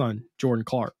Clark's son, Jordan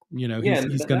Clark. You know,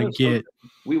 he's going to get.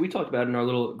 We talked about it in our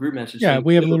little group message. Yeah,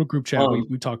 we have a little group chat.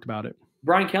 We talked about it.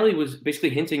 Brian Kelly was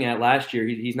basically hinting at last year.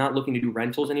 He's not looking to do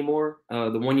rentals anymore. The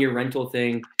 1-year rental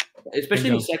thing, especially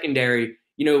in the secondary.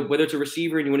 You know, whether it's a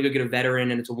receiver and you want to go get a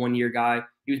veteran and it's a 1-year guy,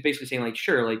 he was basically saying, like,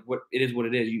 sure, like, what it is.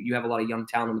 You have a lot of young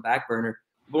talent on the back burner.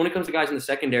 But when it comes to guys in the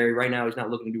secondary right now, he's not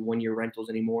looking to do 1-year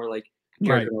rentals anymore, like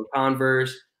Jericho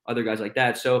Converse, other guys like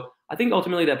that. So I think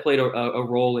ultimately that played a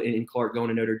role in Clark going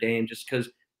to Notre Dame, just because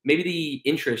maybe the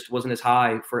interest wasn't as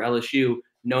high for LSU,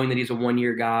 knowing that he's a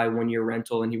 1-year guy, 1-year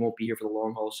rental, and he won't be here for the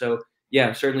long haul. So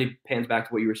yeah, certainly pans back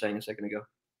to what you were saying a second ago.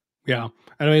 Yeah.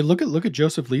 And I mean, look at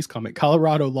Joseph Lee's comment.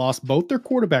 Colorado lost both their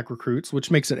quarterback recruits, which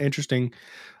makes it interesting.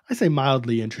 I say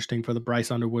mildly interesting for the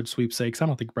Bryce Underwood sweepstakes. I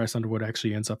don't think Bryce Underwood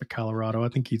actually ends up at Colorado. I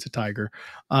think he's a Tiger.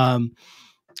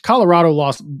 Colorado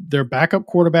lost their backup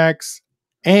quarterbacks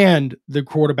and the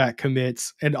quarterback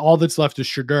commits, and all that's left is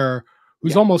Shadur,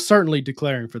 who's almost certainly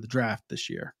declaring for the draft this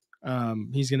year.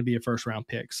 He's going to be a first-round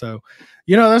pick. So,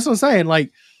 you know, that's what I'm saying.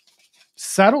 Like,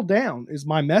 settle down is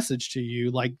my message to you.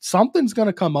 Like, something's going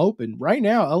to come open right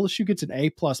now. LSU gets an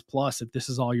A++ if this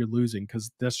is all you're losing,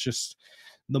 because that's just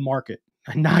the market.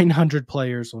 900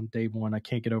 players on day one. I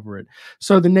can't get over it.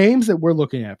 So the names that we're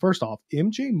looking at, first off,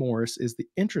 MJ Morris is the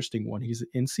interesting one. He's an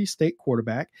NC State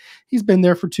quarterback. He's been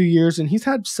there for 2 years, and he's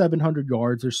had 700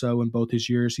 yards or so in both his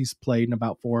years. He's played in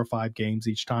about 4 or 5 games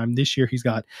each time. This year, he's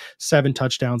got 7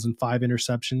 touchdowns and 5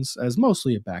 interceptions as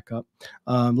mostly a backup.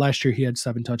 Last year, he had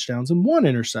 7 touchdowns and 1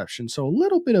 interception. So a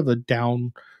little bit of a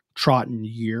downtrodden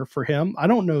year for him. I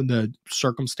don't know the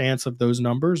circumstance of those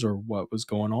numbers or what was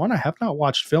going on. I have not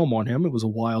watched film on him. It was a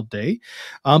wild day.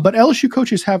 But LSU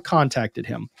coaches have contacted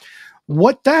him.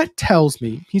 What that tells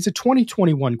me, he's a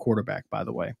 2021 quarterback, by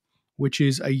the way, which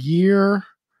is a year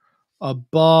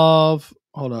above.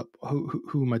 Hold up.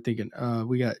 Who am I thinking?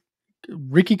 We got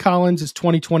Ricky Collins is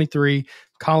 2023.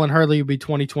 Colin Hurley would be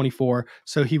 2024.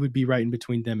 So he would be right in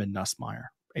between them and Nussmeier,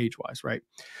 age-wise, right?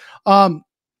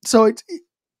 So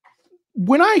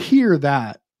when I hear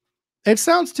that, it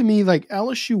sounds to me like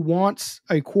LSU wants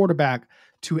a quarterback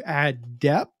to add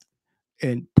depth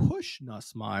and push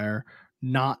Nussmeier,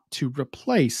 not to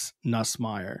replace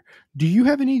Nussmeier. Do you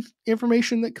have any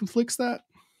information that conflicts that?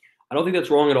 I don't think that's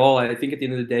wrong at all. I think at the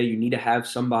end of the day, you need to have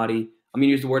somebody, I'm going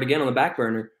to use the word again, on the back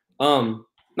burner. I'm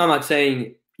not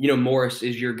saying, Morris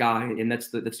is your guy and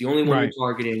that's the only one you're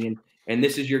targeting and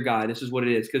this is your guy. This is what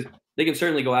it is. Because they can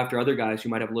certainly go after other guys who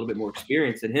might have a little bit more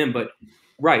experience than him. But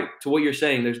right, to what you're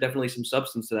saying, there's definitely some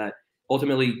substance to that.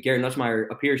 Ultimately, Garrett Nussmeier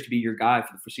appears to be your guy for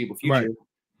the foreseeable future,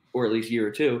 or at least a year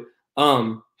or two.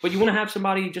 But you want to have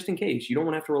somebody just in case. You don't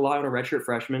want to have to rely on a redshirt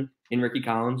freshman in Ricky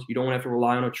Collins. You don't want to have to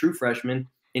rely on a true freshman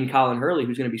in Colin Hurley,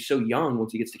 who's going to be so young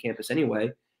once he gets to campus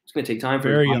anyway. It's going to take time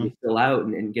for him to fill out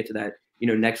and get to that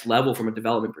next level from a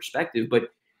development perspective. But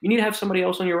you need to have somebody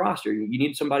else on your roster. You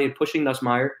need somebody pushing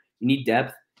Nussmeier. You need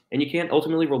depth. And you can't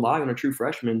ultimately rely on a true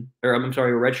freshman, or a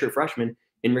redshirt freshman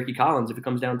in Ricky Collins if it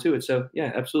comes down to it. So,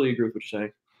 yeah, absolutely agree with what you're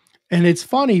saying. And it's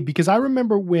funny because I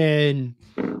remember when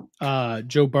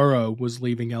Joe Burrow was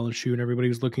leaving LSU and everybody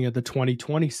was looking at the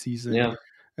 2020 season. Yeah.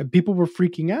 And people were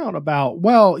freaking out about,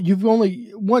 well, you've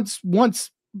only once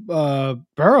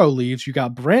Burrow leaves, you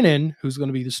got Brennan, who's going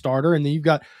to be the starter, and then you've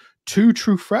got 2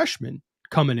 true freshmen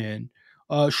coming in.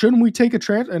 Shouldn't we take a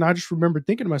transfer? And I just remember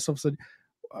thinking to myself, said,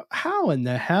 how in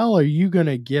the hell are you going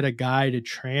to get a guy to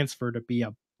transfer to be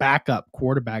a backup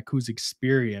quarterback who's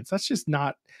experienced? That's just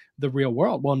not the real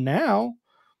world. Well, now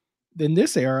in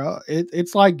this era,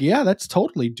 it's like, yeah, that's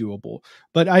totally doable.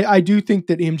 But I do think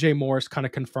that MJ Morris kind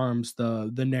of confirms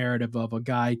the narrative of a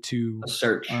guy to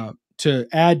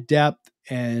add depth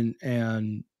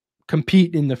and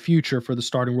compete in the future for the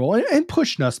starting role and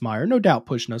push Nussmeier. No doubt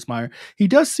push Nussmeier. He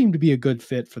does seem to be a good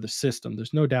fit for the system.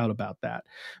 There's no doubt about that.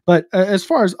 But as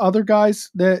far as other guys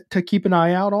to keep an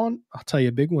eye out on, I'll tell you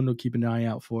a big one to keep an eye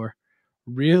out for.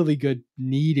 Really good,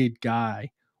 needed guy.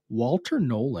 Walter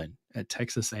Nolan at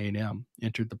Texas A&M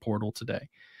entered the portal today.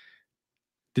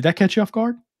 Did that catch you off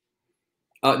guard?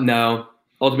 No,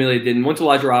 ultimately it didn't. Once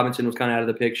Elijah Robinson was kind of out of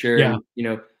the picture,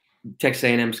 and, Texas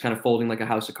A&M is kind of folding like a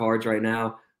house of cards right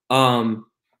now.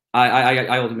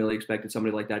 I ultimately expected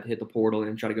somebody like that to hit the portal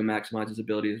and try to go maximize his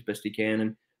ability as best he can.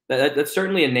 And that's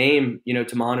certainly a name,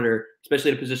 to monitor,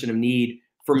 especially at a position of need.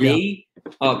 For me,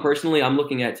 personally, I'm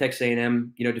looking at Texas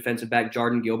A&M, defensive back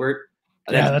Jayden Gilbert.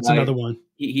 That's another one.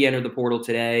 He entered the portal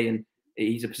today, and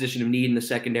he's a position of need in the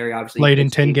secondary, obviously. Played in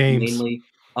 10 games. Mainly.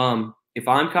 If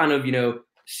I'm kind of,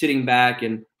 sitting back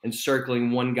and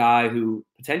circling one guy who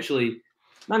potentially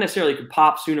not necessarily could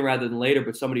pop sooner rather than later,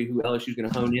 but somebody who LSU is going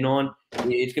to hone in on,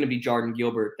 it's going to be Jayden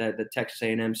Gilbert, the Texas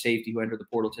A&M safety who entered the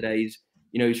portal today.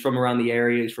 He's from around the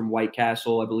area. He's from White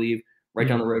Castle, I believe, right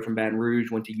down the road from Baton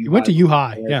Rouge. Went to U. He went to U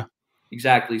High, yeah.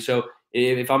 Exactly. So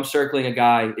if I'm circling a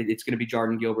guy, it's going to be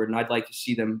Jayden Gilbert, and I'd like to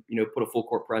see them, put a full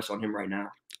court press on him right now.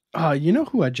 You know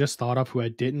who I just thought of, who I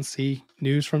didn't see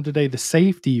news from today? The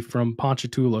safety from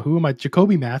Ponchatoula. Who am I?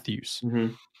 Jacoby Matthews.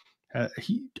 Mm-hmm.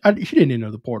 He didn't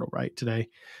enter the portal, right, today?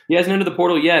 He hasn't entered the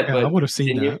portal yet, yeah, but I would have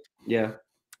seen that. Yeah.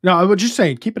 No, I was just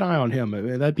saying, keep an eye on him.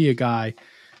 That'd be a guy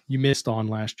you missed on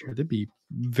last year. That'd be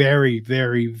very,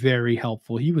 very, very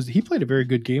helpful. He played a very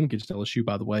good game against LSU,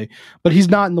 by the way, but he's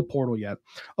not in the portal yet.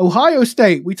 Ohio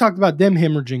State, we talked about them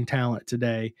hemorrhaging talent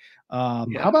today. How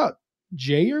about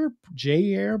Jair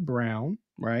Brown,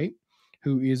 right,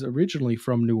 who is originally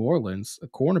from New Orleans, a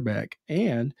cornerback,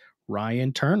 and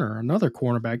Ryan Turner, another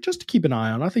cornerback, just to keep an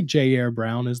eye on. I think Jair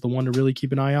Brown is the one to really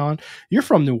keep an eye on. You're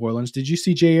from New Orleans. Did you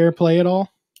see Jair play at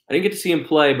all? I didn't get to see him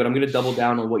play, but I'm going to double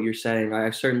down on what you're saying. I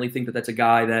certainly think that that's a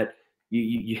guy that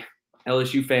you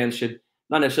LSU fans should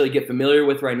not necessarily get familiar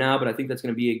with right now, but I think that's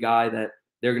going to be a guy that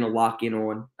they're going to lock in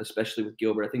on, especially with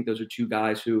Gilbert. I think those are two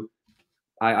guys who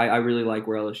I really like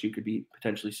where LSU could be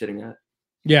potentially sitting at.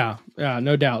 Yeah,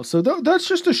 no doubt. So that's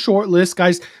just a short list,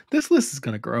 guys. This list is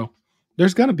going to grow.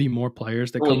 There's going to be more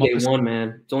players that Only come up. day one,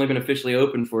 man. It's only been officially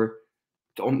open for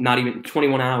not even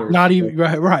 21 hours. Not even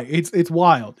right. It's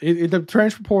wild. The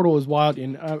transfer portal is wild,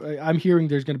 and I'm hearing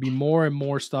there's going to be more and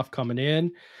more stuff coming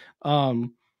in.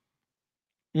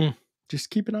 Just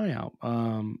keep an eye out.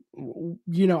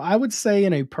 I would say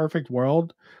in a perfect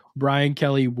world, Brian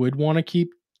Kelly would want to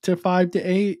keep to 5 to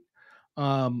 8.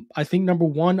 I think number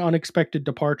 1, unexpected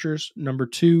departures. Number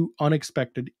 2,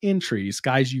 unexpected entries.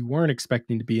 Guys you weren't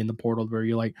expecting to be in the portal where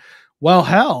you're like, well,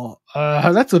 hell,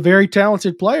 that's a very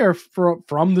talented player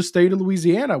from the state of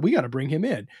Louisiana. We got to bring him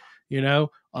in.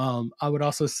 I would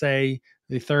also say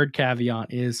the third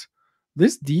caveat is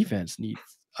this defense needs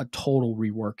a total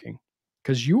reworking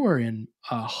because you are in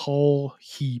a whole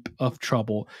heap of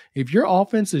trouble. If your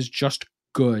offense is just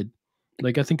good,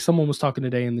 like I think someone was talking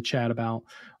today in the chat about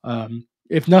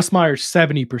if Nussmeier's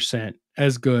 70%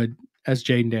 as good as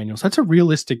Jayden Daniels, that's a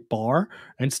realistic bar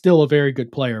and still a very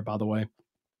good player, by the way.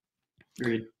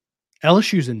 Agreed.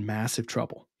 LSU's in massive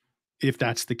trouble if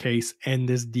that's the case and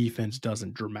this defense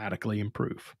doesn't dramatically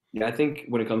improve. Yeah, I think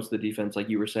when it comes to the defense, like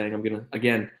you were saying, I'm going to,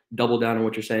 again, double down on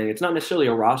what you're saying. It's not necessarily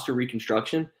a roster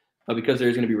reconstruction because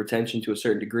there's going to be retention to a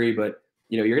certain degree, but,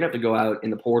 you're going to have to go out in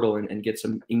the portal and get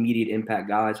some immediate impact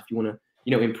guys if you want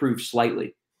to, improve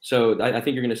slightly. So I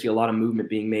think you're going to see a lot of movement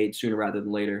being made sooner rather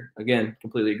than later. Again,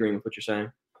 completely agreeing with what you're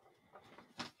saying.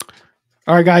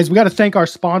 All right, guys, we got to thank our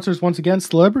sponsors once again.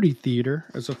 Celebrity Theater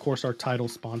is, of course, our title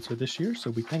sponsor this year,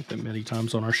 so we thank them many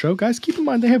times on our show. Guys, keep in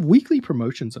mind they have weekly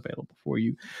promotions available for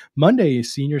you. Monday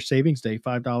is Senior Savings Day,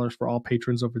 $5 for all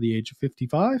patrons over the age of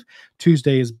 55.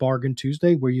 Tuesday is Bargain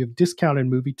Tuesday, where you have discounted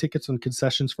movie tickets and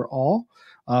concessions for all.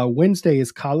 Wednesday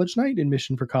is College Night.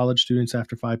 Admission for college students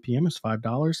after 5 p.m. is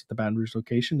 $5 at the Baton Rouge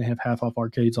location. They have half-off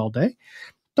arcades all day.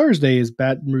 Thursday is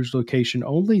Baton Rouge location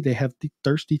only. They have the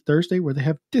Thirsty Thursday where they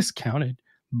have discounted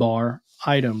bar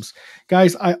items.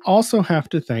 Guys, I also have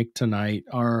to thank tonight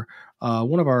our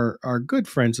one of our good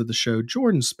friends of the show,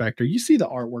 Jordan Spector. You see the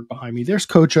artwork behind me. There's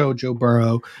Coach O, Joe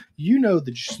Burrow. You know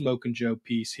the Smokin' Joe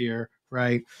piece here,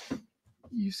 right?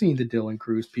 You've seen the Dylan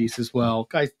Cruz piece as well.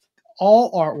 Guys, all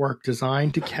artwork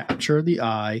designed to capture the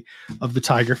eye of the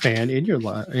Tiger fan in your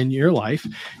life,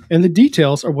 and the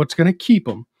details are what's going to keep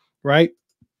them, right?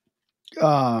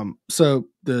 So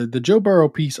the Joe Burrow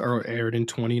piece are aired in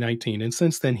 2019, and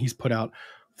since then he's put out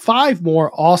 5 more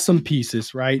awesome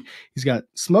pieces, right? He's got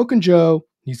Smokin' Joe,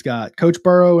 he's got Coach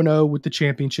Burrow and O with the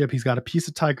championship, he's got a piece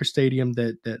of Tiger Stadium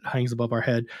that hangs above our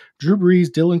head, Drew Brees,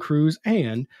 Dylan Cruz,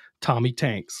 and Tommy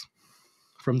Tanks.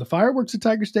 From the fireworks at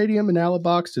Tiger Stadium and Allen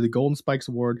Box to the Golden Spikes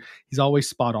Award, he's always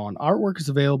spot on. Artwork is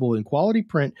available in quality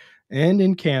print and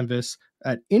in canvas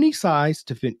at any size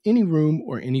to fit any room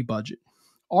or any budget.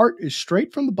 Art is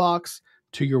straight from the box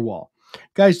to your wall.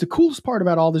 Guys, the coolest part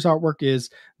about all this artwork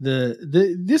is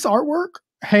this artwork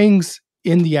hangs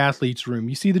in the athlete's room.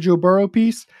 You see the Joe Burrow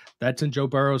piece? That's in Joe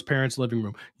Burrow's parents' living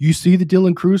room. You see the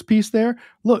Dylan Cruz piece there?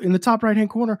 Look, in the top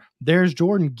right-hand corner, there's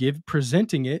Jordan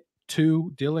presenting it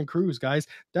to Dylan Cruz, guys.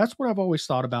 That's what I've always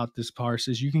thought about this parse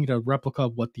is you can get a replica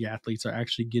of what the athletes are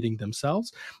actually getting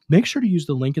themselves. Make sure to use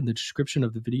the link in the description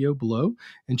of the video below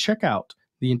and check out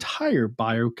the entire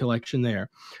bio collection there.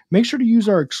 Make sure to use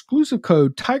our exclusive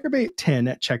code TigerBait10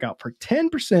 at checkout for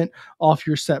 10% off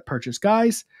your set purchase.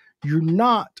 Guys, you're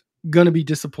not going to be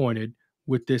disappointed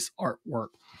with this artwork.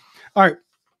 All right.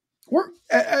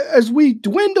 As we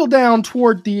dwindle down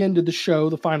toward the end of the show,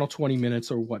 the final 20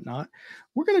 minutes or whatnot,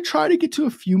 we're going to try to get to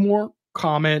a few more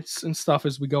comments and stuff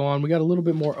as we go on. We got a little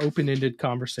bit more open-ended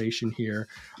conversation here.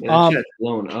 Yeah, the chat's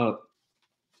blown up.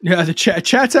 Yeah, the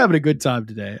chat's having a good time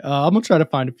today. I'm going to try to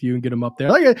find a few and get them up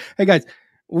there. Hey, guys,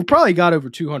 we probably got over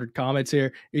 200 comments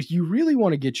here. If you really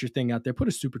want to get your thing out there, put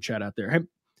a super chat out there. Hey,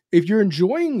 if you're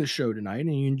enjoying the show tonight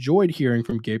and you enjoyed hearing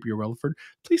from Gabriel Reliford,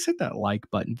 please hit that like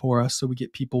button for us so we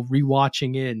get people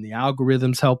rewatching it and the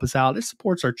algorithms help us out. It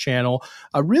supports our channel.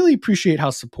 I really appreciate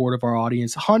how supportive our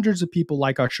audience. Hundreds of people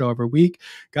like our show every week.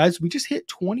 Guys, we just hit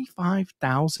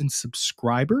 25,000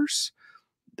 subscribers.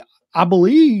 I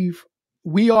believe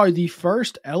we are the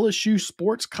first LSU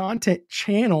sports content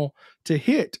channel to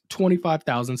hit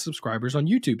 25,000 subscribers on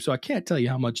YouTube. So I can't tell you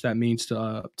how much that means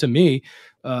to me.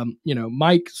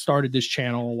 Mike started this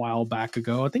channel a while back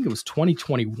ago. I think it was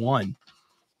 2021.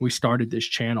 We started this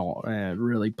channel and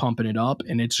really pumping it up,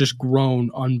 and it's just grown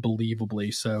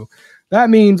unbelievably. So that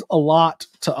means a lot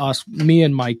to us. Me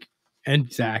and Mike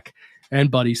and Zack and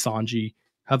Buddy Sanji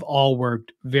have all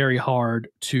worked very hard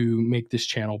to make this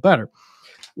channel better.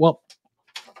 Well,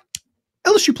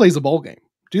 LSU plays a bowl game.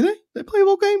 Do they? They play a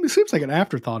bowl game? It seems like an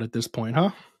afterthought at this point, huh?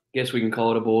 Guess we can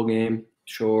call it a bowl game.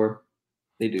 Sure,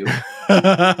 they do.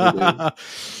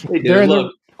 They do.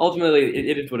 Look, ultimately,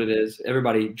 it is what it is.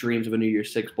 Everybody dreams of a New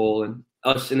Year's Six bowl, and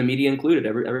us in the media included.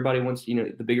 Everybody wants,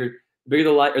 the bigger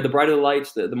the light, or the brighter the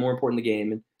lights, the more important the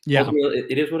game. And ultimately,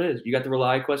 it is what it is. You got the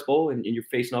Reliaquest Bowl, and you're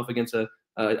facing off against a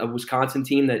Wisconsin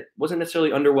team that wasn't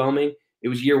necessarily underwhelming. It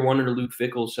was year one under Luke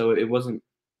Fickell, so it wasn't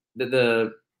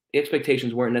the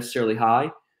expectations weren't necessarily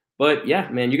high. But yeah,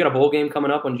 man, you got a bowl game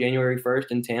coming up on January 1st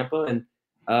in Tampa, and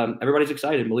everybody's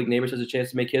excited. Malik Neighbors has a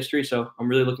chance to make history, so I'm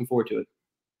really looking forward to it.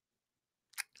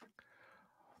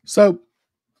 So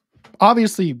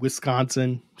obviously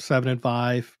Wisconsin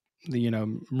 7-5,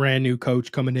 brand new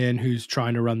coach coming in who's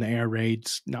trying to run the air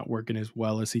raids, not working as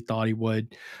well as he thought he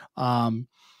would.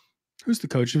 Who's the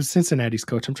coach? It was Cincinnati's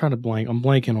coach. I'm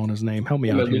blanking on his name. Help me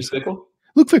out. Luke Fickell?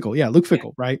 Luke Fickell. Yeah, Luke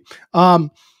Fickell, right?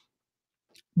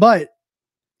 But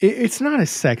it's not as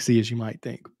sexy as you might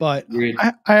think. But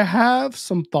I have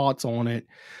some thoughts on it.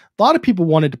 A lot of people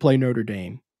wanted to play Notre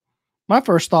Dame. My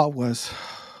first thought was,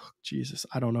 Jesus,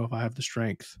 I don't know if I have the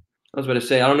strength. I was about to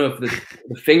say, I don't know if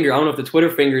I don't know if the Twitter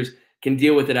fingers can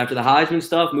deal with it after the Heisman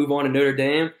stuff, move on to Notre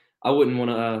Dame. I wouldn't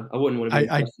want to be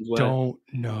I don't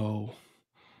know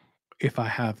if I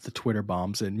have the Twitter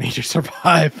bombs in me to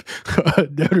survive a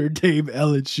Notre Dame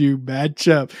LSU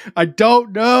matchup. I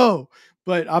don't know,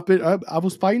 but I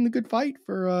was fighting the good fight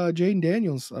for Jayden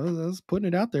Daniels. I was putting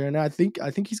it out there, and I think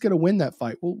he's going to win that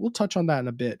fight. We'll touch on that in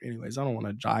a bit. Anyways, I don't want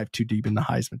to dive too deep in the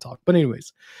Heisman talk, but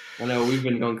anyways, I know we've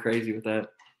been going crazy with that.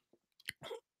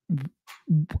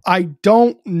 I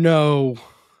don't know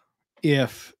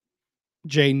if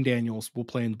Jayden Daniels will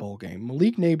play in the bowl game.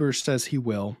 Malik Neighbors says he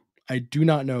will. I do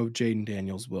not know if Jayden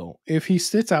Daniels will. If he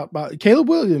sits out, Caleb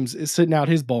Williams is sitting out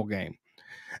his bowl game.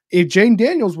 If Jayden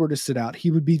Daniels were to sit out,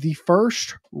 he would be the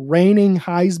first reigning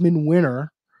Heisman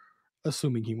winner,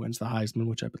 assuming he wins the Heisman,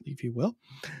 which I believe he will,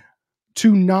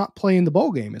 to not play in the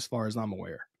bowl game, as far as I'm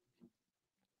aware.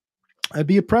 That'd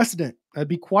be a precedent. That'd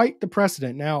be quite the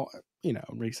precedent. Now, in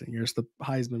recent years, the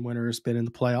Heisman winner has been in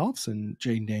the playoffs, and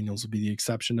Jayden Daniels will be the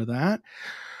exception to that.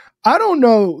 I don't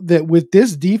know that with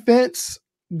this defense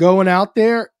going out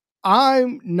there,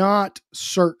 I'm not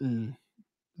certain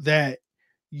that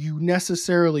you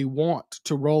necessarily want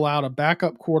to roll out a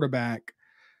backup quarterback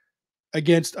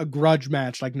against a grudge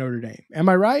match like Notre Dame. Am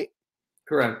I right?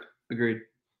 Correct. Agreed.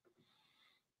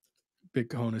 Big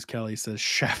Cojones Kelly says,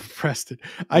 Chef Preston.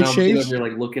 I'm sitting over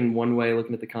here, looking one way,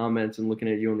 looking at the comments, and looking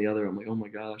at you on the other. I'm like, oh my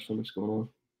gosh, so much going on.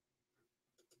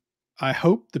 I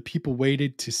hope the people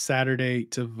waited to Saturday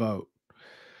to vote.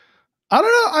 I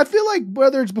don't know. I feel like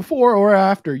whether it's before or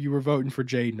after you were voting for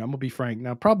Jayden, I'm going to be frank.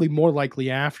 Now, probably more likely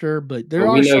after, but we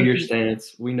know your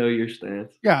stance. We know your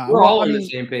stance. Yeah. We're all on the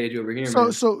same page over here.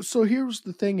 So here's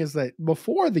the thing is that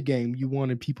before the game, you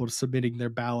wanted people submitting their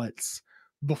ballots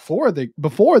before the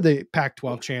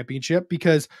Pac-12 championship,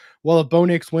 because, if Bo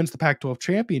Nix wins the Pac-12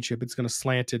 championship, it's going to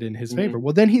slant it in his favor.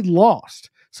 Well, then he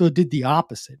lost. So it did the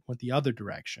opposite, went the other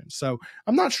direction. So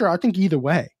I'm not sure. I think either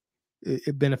way,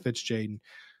 it benefits Jayden.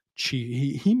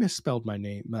 He misspelled my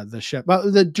name, the chef.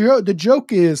 But the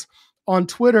joke is, on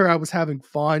Twitter, I was having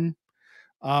fun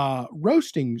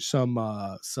roasting some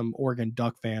Oregon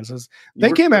Duck fans.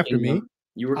 They came after me.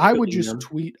 I would just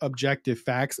tweet objective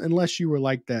facts, unless you were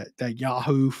like that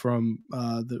Yahoo from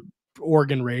the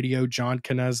Oregon radio, John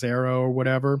Canazero or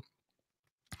whatever.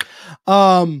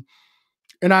 And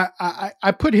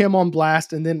I put him on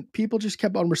blast, and then people just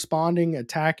kept on responding,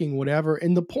 attacking, whatever.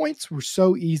 And the points were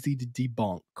so easy to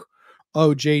debunk.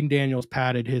 Oh, Jayden Daniels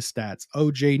padded his stats.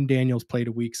 Oh, Jayden Daniels played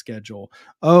a weak schedule.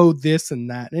 Oh, this and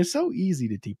that. And it's so easy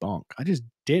to debunk. I just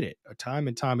did it time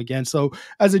and time again. So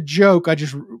as a joke,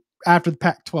 after the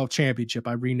Pac-12 championship,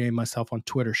 I renamed myself on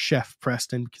Twitter Chef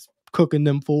Preston, because cooking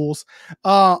them fools.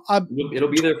 It'll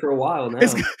be there for a while now.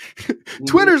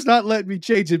 Twitter's not letting me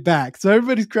change it back, so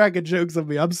everybody's cracking jokes on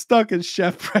me. I'm stuck as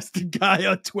Chef Preston Guy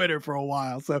on Twitter for a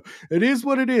while, so it is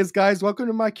what it is, guys. Welcome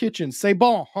to my kitchen. C'est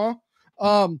bon, huh?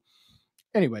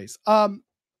 Anyways, I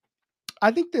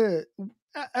think the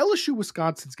LSU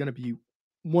Wisconsin is going to be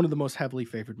one of the most heavily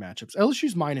favored matchups.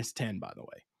 LSU's -10, by the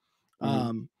way.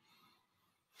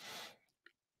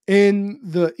 In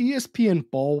the ESPN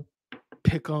Bowl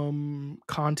pick'em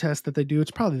contest that they do,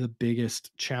 it's probably the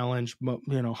biggest challenge.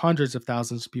 Hundreds of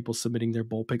thousands of people submitting their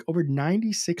bowl pick. Over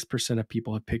 96% of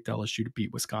people have picked LSU to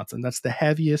beat Wisconsin. That's the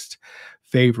heaviest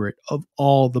favorite of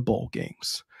all the bowl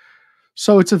games.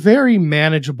 So it's a very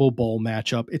manageable bowl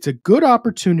matchup. It's a good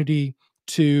opportunity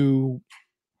to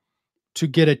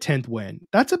get a 10th win.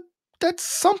 That's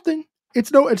something.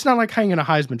 It's not like hanging a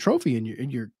Heisman trophy in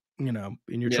your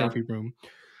trophy room.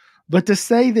 But to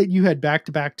say that you had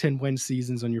back-to-back 10-win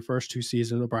seasons on your first 2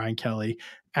 seasons with Brian Kelly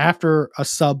after a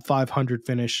sub 500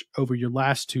 finish over your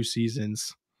last 2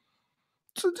 seasons,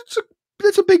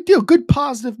 it's a big deal. Good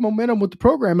positive momentum with the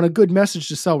program and a good message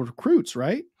to sell recruits,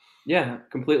 right? Yeah,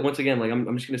 completely. Once again, like I'm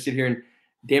just going to sit here and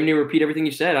damn near repeat everything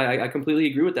you said. I completely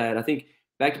agree with that. I think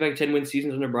back-to-back 10-win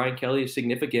seasons under Brian Kelly is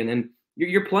significant, and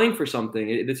you're playing for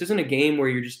something. This isn't a game where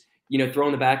you're just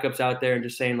throwing the backups out there and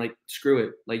just saying like screw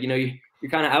it. Like you're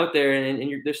kind of out there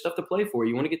and there's stuff to play for.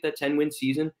 You want to get that 10-win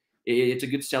season. It's a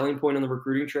good selling point on the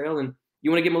recruiting trail, and you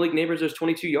want to get Malik Neighbors those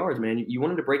 22 yards, man. You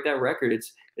wanted to break that record.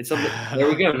 It's something. There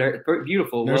we go.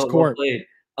 Beautiful. Well played.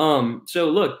 So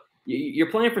look, you're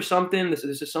playing for something. This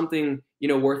is something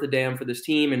worth a damn for this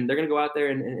team, and they're going to go out there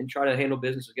and try to handle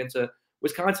business against a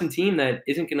Wisconsin team that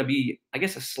isn't going to be, I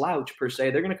guess, a slouch per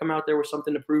se. They're going to come out there with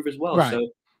something to prove as well. Right. So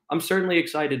I'm certainly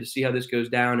excited to see how this goes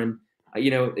down, and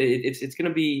it's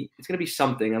going to be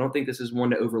something. I don't think this is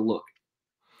one to overlook.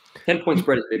 10-point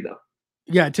spread is big though.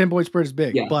 Yeah, 10-point spread is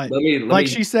big. Yeah, but like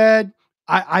she said,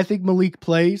 I think Malik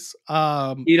plays.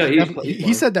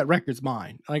 He said that record's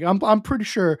mine. Like I'm pretty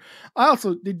sure. I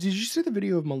also did you see the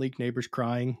video of Malik Neighbors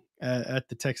crying at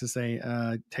the Texas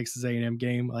A&M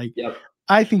game? Like, yep.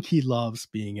 I think he loves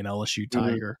being an LSU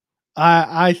Tiger.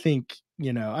 I think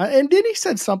and then he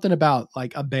said something about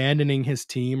like abandoning his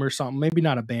team or something. Maybe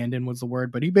not abandon was the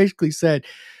word, but he basically said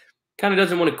kind of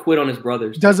doesn't want to quit on his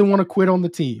brothers. Doesn't want to quit on the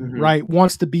team, right?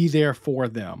 Wants to be there for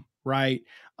them, right?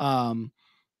 Some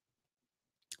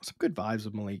good vibes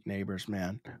with Malik Neighbors,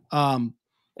 man.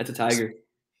 That's a Tiger.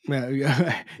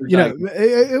 I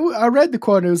read the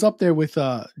quote. It was up there with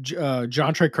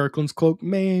John Trey Kirkland's quote.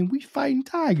 Man, we fighting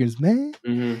Tigers, man.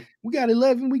 We got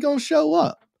 11. We gonna show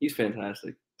up. He's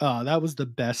fantastic. That was the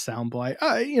best soundbite.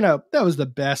 That was the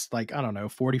best,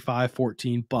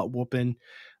 45-14 butt whooping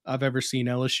I've ever seen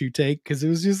LSU take, because it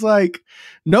was just like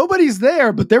nobody's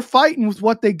there, but they're fighting with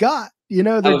what they got.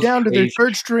 They're down to their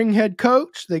third string head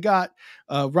coach. They got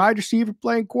a wide receiver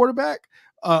playing quarterback.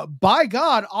 By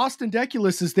God, Austin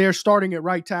Deculus is there starting at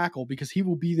right tackle because he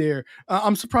will be there.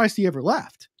 I'm surprised he ever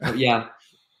left. Yeah.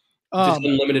 Just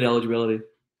unlimited eligibility.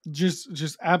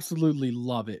 Just absolutely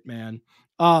love it, man.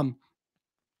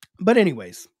 But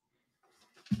anyways,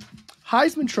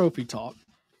 Heisman Trophy talk.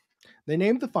 They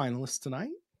named the finalists tonight.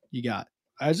 You got,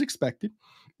 as expected,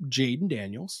 Jayden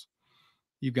Daniels.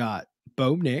 You got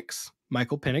Bo Nix,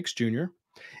 Michael Penix Jr.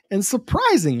 And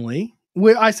surprisingly,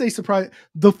 I say surprise,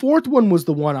 the fourth one was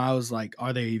the one I was like,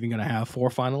 are they even going to have 4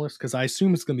 finalists? Because I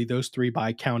assume it's going to be those 3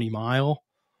 by county mile.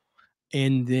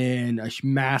 And then a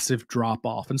massive drop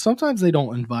off. And sometimes they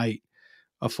don't invite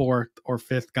a 4th or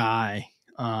 5th guy.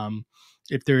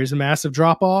 If there is a massive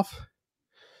drop off,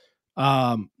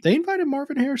 they invited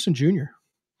Marvin Harrison Jr.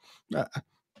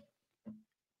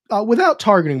 Without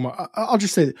targeting, I'll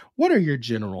just say, what are your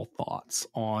general thoughts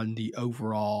on the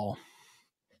overall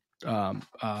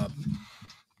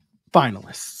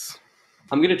finalists?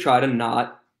 I'm going to try to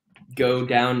not go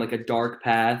down like a dark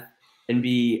path and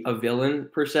be a villain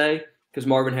per se, because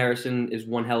Marvin Harrison is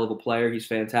one hell of a player. He's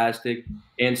fantastic.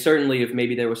 And certainly if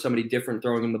maybe there was somebody different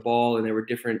throwing him the ball and there were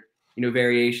different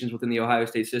variations within the Ohio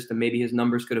State system, maybe his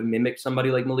numbers could have mimicked somebody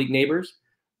like Malik Neighbors.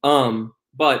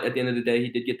 But at the end of the day, he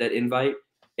did get that invite,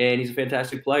 and he's a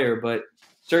fantastic player. But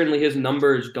certainly his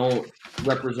numbers don't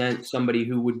represent somebody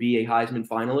who would be a Heisman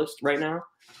finalist right now.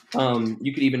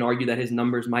 You could even argue that his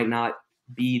numbers might not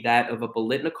be that of a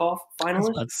Bolitnikoff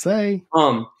finalist. Let's say.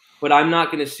 But I'm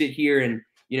not going to sit here and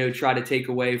try to take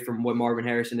away from what Marvin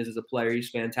Harrison is as a player. He's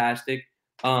fantastic.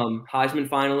 Heisman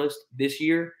finalist this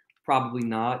year, probably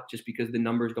not, just because the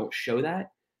numbers don't show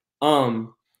that.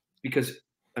 Because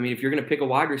if you're going to pick a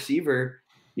wide receiver,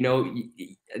 and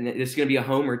it's going to be a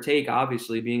homer take,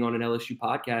 obviously, being on an LSU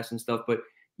podcast and stuff, but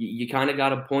you kind of got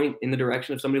to point in the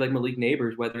direction of somebody like Malik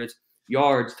Neighbors, whether it's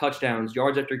yards, touchdowns,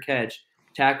 yards after catch,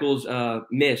 tackles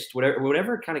missed,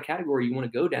 whatever kind of category you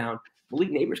want to go down.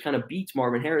 Malik Neighbors kind of beats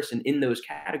Marvin Harrison in those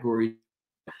categories.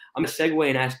 I'm going to segue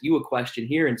and ask you a question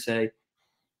here and say,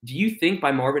 do you think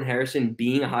by Marvin Harrison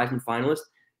being a Heisman finalist,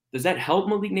 does that help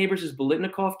Malik Neighbors'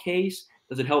 Bolitnikoff case?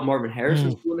 Does it help Marvin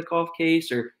Harrison's Bolitnikoff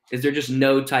case? Or is there just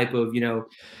no type of, it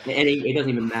doesn't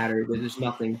even matter. There's just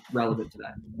nothing relevant to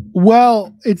that.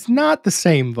 Well, it's not the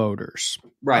same voters.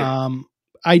 Right.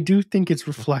 I do think it's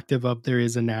reflective of there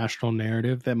is a national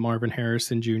narrative that Marvin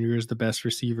Harrison Jr. is the best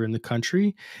receiver in the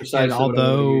country. Precisely. And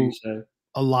although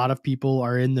a lot of people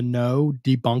are in the know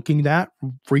debunking that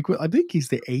frequently, I think he's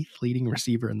the 8th leading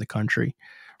receiver in the country,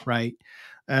 right?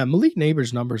 Malik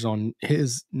Neighbors' numbers on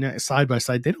his side by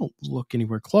side, they don't look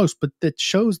anywhere close, but that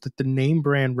shows that the name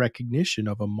brand recognition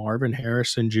of a Marvin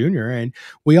Harrison Jr. And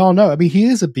we all know, I mean, he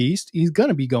is a beast. He's going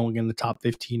to be going in the top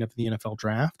 15 of the NFL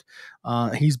draft.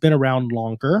 He's been around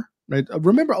longer. Right?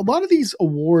 Remember, a lot of these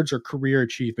awards are career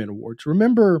achievement awards.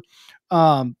 Remember,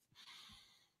 who's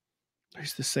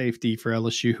the safety for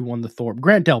LSU who won the Thorpe?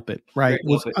 Grant Delpit, right?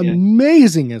 Was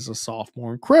amazing as a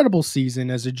sophomore, incredible season.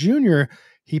 As a junior,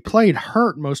 he played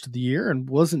hurt most of the year and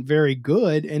wasn't very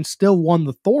good and still won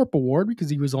the Thorpe Award because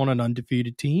he was on an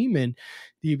undefeated team and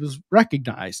he was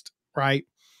recognized, right?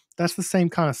 That's the same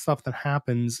kind of stuff that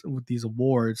happens with these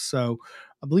awards. So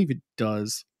I believe it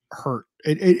does hurt.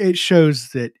 It shows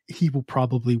that he will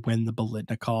probably win the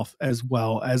Biletnikoff as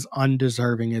well, as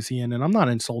undeserving as he is. And I'm not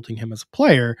insulting him as a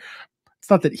player. It's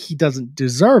not that he doesn't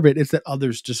deserve it. It's that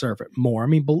others deserve it more. I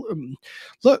mean,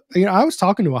 look, I was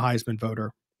talking to a Heisman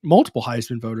voter, multiple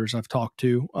Heisman voters I've talked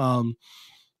to.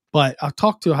 But I've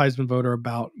talked to a Heisman voter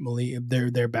about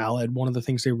their ballot. One of the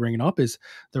things they were bringing up is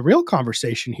the real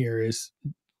conversation here is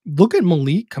look at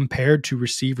Malik compared to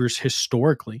receivers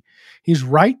historically. He's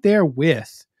right there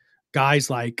with guys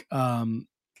like who's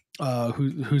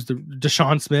the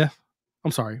Deshaun Smith.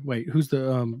 I'm sorry. Wait, who's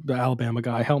the Alabama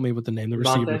guy? Help me with the name. The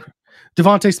receiver,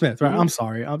 Devontae Smith. Right. Mm-hmm. I'm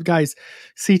sorry, guys.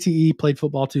 CTE played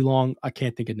football too long. I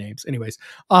can't think of names. Anyways,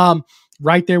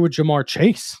 right there with Jamar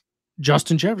Chase,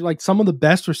 Justin Jefferson, like some of the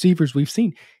best receivers we've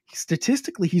seen.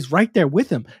 Statistically, he's right there with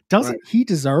him. Doesn't he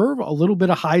deserve a little bit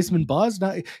of Heisman buzz?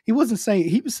 Now, he wasn't saying.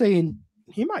 He was saying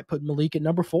he might put Malik at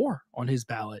number 4 on his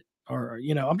ballot, or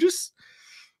I'm just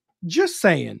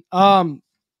saying.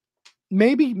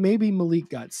 Maybe Malik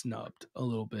got snubbed a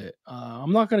little bit.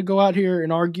 I'm not going to go out here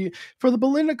and argue for the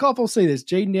Biletnikoff. I'll say this: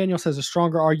 Jayden Daniels has a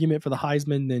stronger argument for the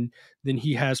Heisman than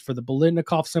he has for the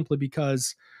Biletnikoff, simply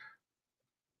because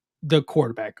the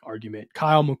quarterback argument.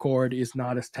 Kyle McCord is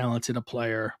not as talented a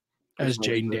player as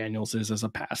Jayden Daniels is as a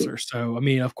passer. So, I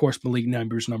mean, of course, Malik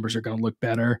numbers are going to look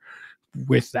better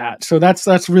with that. So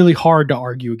that's really hard to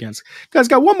argue against. Guys,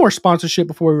 got one more sponsorship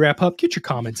before we wrap up. Get your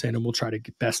comments in and we'll try to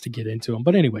get best to get into them.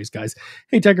 But anyways, guys,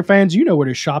 hey, Tiger fans, you know where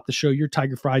to shop to show your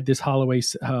Tiger Fried this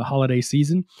holiday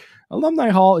season. Alumni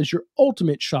Hall is your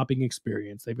ultimate shopping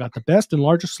experience. They've got the best and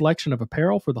largest selection of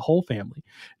apparel for the whole family.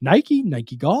 Nike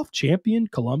Golf, Champion,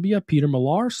 Columbia, Peter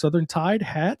Millar, Southern Tide,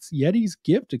 hats, Yetis,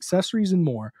 gift, accessories, and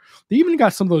more. They even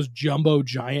got some of those jumbo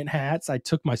giant hats. I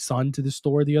took my son to the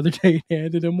store the other day and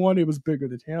handed him one. It was bigger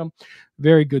than him.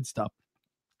 Very good stuff.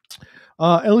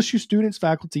 LSU students,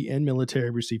 faculty, and military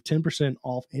receive 10%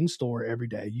 off in-store every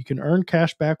day. You can earn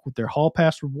cash back with their Hall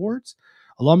Pass rewards.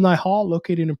 Alumni Hall,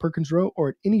 located in Perkins Road, or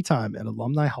at any time at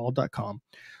alumnihall.com.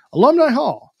 Alumni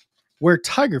Hall, where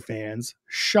Tiger fans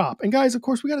shop. And guys, of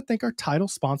course, we got to thank our title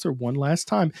sponsor one last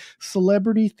time,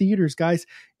 Celebrity Theaters. Guys,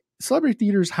 Celebrity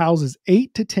Theaters houses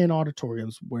 8 to 10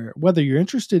 auditoriums where, whether you're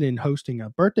interested in hosting a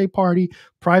birthday party,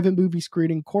 private movie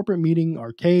screening, corporate meeting,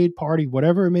 arcade, party,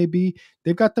 whatever it may be,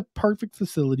 they've got the perfect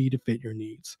facility to fit your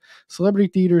needs. Celebrity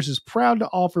Theaters is proud to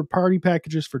offer party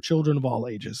packages for children of all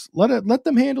ages. Let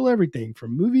them handle everything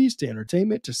from movies to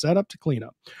entertainment to setup to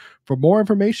cleanup. For more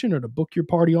information or to book your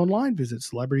party online, visit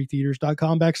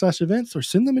celebritytheaters.com/events or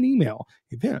send them an email,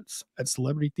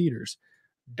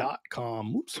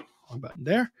 events@celebritytheaters.com. Oops. Button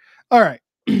there. All right.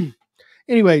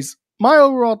 Anyways, my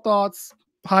overall thoughts: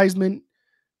 Heisman,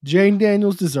 Jayden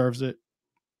Daniels deserves it.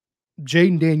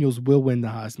 Jayden Daniels will win the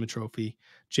Heisman Trophy.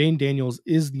 Jayden Daniels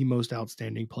is the most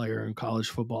outstanding player in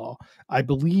college football. I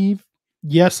believe.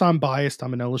 Yes, I'm biased.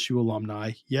 I'm an LSU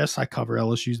alumni. Yes, I cover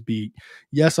LSU's beat.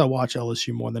 Yes, I watch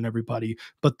LSU more than everybody.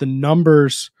 But the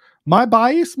numbers, my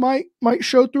bias might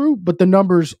show through, but the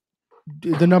numbers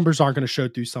aren't going to show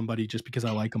through somebody just because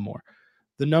I like them more.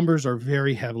 The numbers are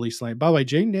very heavily slanted. By the way,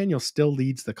 Jayden Daniels still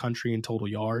leads the country in total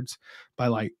yards by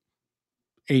like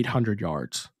 800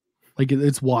 yards. Like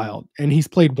it's wild. And he's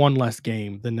played one less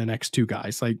game than the next two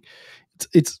guys. Like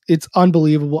it's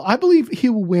unbelievable. I believe he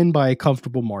will win by a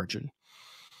comfortable margin.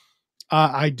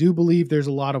 I do believe there's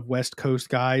a lot of West Coast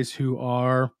guys who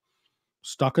are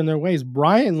stuck in their ways.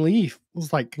 Brian Leaf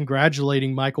was like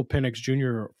congratulating Michael Penix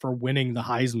Jr. for winning the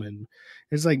Heisman.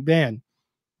 It's like, man,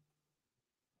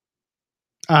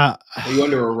 are you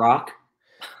under a rock?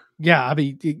 Yeah, I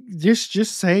mean,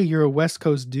 just say you're a West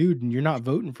Coast dude and you're not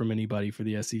voting from anybody for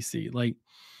the SEC. Like,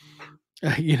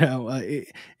 and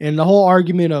the whole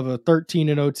argument of a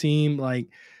 13-0 team, like,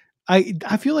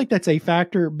 I feel like that's a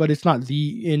factor, but it's not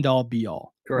the end all be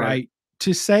all. Correct. Right?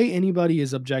 To say anybody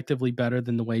is objectively better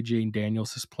than the way Jayden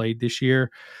Daniels has played this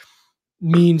year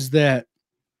means that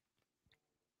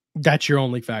that's your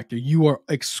only factor. You are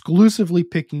exclusively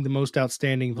picking the most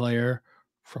outstanding player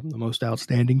from the most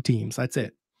outstanding teams. That's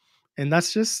it. And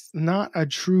that's just not a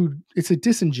true, it's a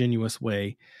disingenuous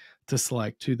way to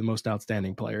select who the most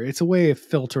outstanding player. It's a way of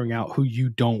filtering out who you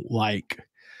don't like,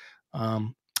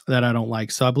 that I don't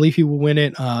like. So I believe he will win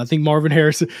it. I think Marvin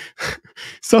Harrison.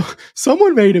 So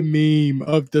someone made a meme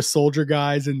of the soldier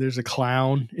guys and there's a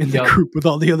clown in the group with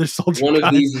all the other soldier guys. One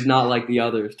of these is not like the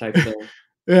others type thing.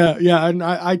 Yeah. And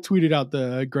I tweeted out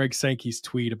the Greg Sankey's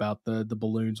tweet about the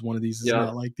balloons. One of these is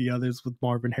not like the others with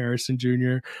Marvin Harrison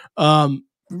Jr.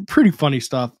 Pretty funny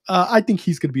stuff. I think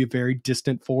he's going to be a very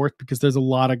distant fourth because there's a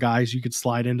lot of guys you could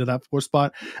slide into that fourth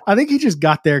spot. I think he just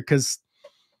got there because,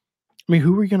 I mean,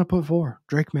 who are you going to put for?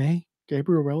 Drake May?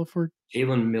 Gabriel Reliford?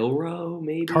 Jalen Milroe,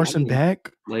 maybe? Carson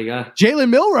Beck? Like, Jalen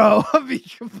Milroe? I mean,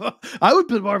 I would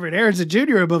put Marvin Harrison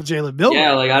Jr. above Jalen Milroe.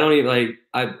 Yeah, like, I don't even, like,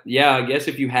 I guess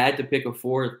if you had to pick a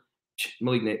fourth,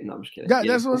 Malik Nate. No, I'm just kidding. Yeah,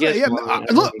 that's what I'm saying. Yeah,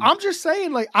 look, I'm just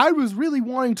saying, like, I was really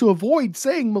wanting to avoid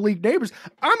saying Malik Neighbors.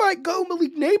 I might go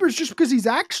Malik Neighbors just because he's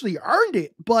actually earned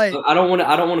it, but I don't want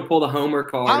to pull the homer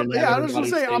card. I was gonna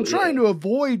say I'm trying to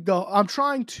avoid I'm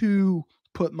trying to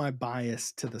put my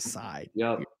bias to the side.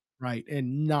 Yep. Right,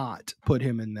 and not put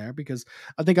him in there because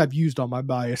I think I've used all my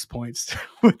bias points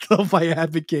with by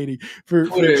advocating for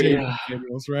Jayden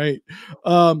Daniels, right?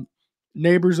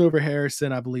 Neighbors over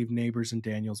Harrison. I believe Neighbors and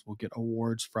Daniels will get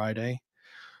awards Friday.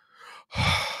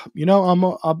 You know,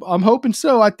 I'm hoping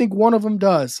so. I think one of them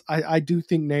does. I do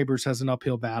think Neighbors has an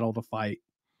uphill battle to fight.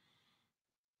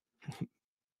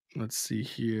 Let's see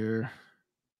here.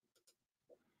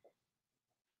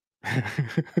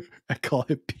 I call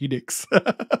it Penix.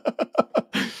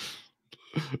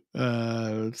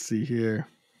 Let's see here.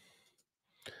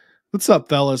 What's up,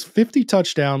 fellas? 50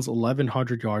 touchdowns,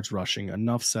 1,100 yards rushing.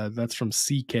 Enough said. That's from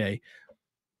CK.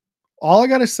 All I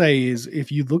got to say is if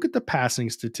you look at the passing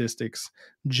statistics,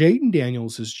 Jayden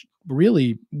Daniels is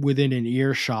really within an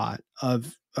earshot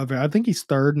of I think he's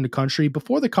third in the country.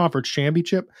 Before the conference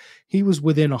championship, he was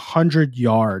within 100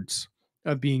 yards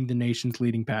of being the nation's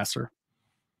leading passer.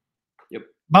 Yep.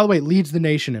 By the way, leads the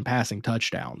nation in passing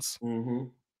touchdowns. Mm-hmm.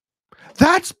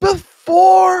 That's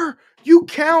before you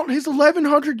count his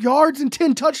 1,100 yards and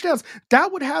 10 touchdowns.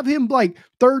 That would have him like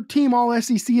third team all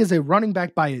SEC as a running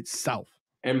back by itself.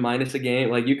 And minus a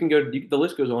game. Like you can go, the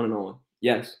list goes on and on.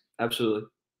 Yes, absolutely.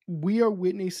 We are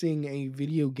witnessing a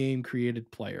video game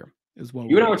created player is what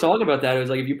you and I were talking about that. It was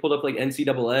like if you pulled up like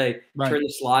NCAA, turn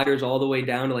the sliders all the way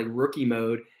down to like rookie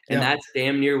mode. And that's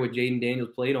damn near what Jayden Daniels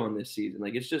played on this season.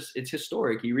 Like it's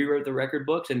historic. He rewrote the record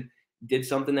books and did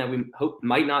something that we hope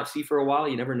might not see for a while.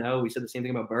 You never know. We said the same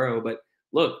thing about Burrow, but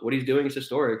look, what he's doing is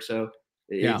historic. So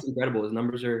it's incredible. His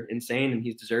numbers are insane, and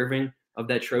he's deserving of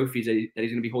that trophy that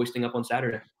he's going to be hoisting up on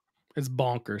Saturday. It's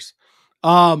bonkers.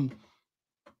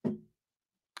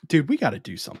 Dude, we got to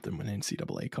do something when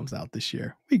NCAA comes out this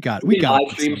year. We got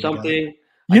live stream something.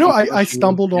 You know, I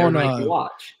stumbled on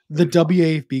the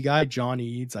WAFB guy, John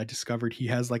Eads. I discovered he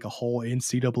has like a whole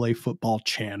NCAA football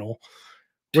channel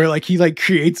where like he like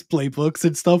creates playbooks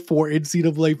and stuff for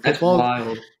NCAA football. That's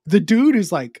wild. The dude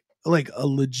is like a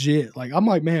legit, like, I'm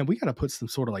like, man, we got to put some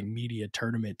sort of like media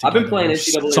tournament together. I've been playing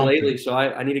NCAA lately, so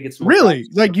I need to get some. Really?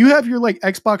 Like you have your like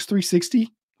Xbox 360?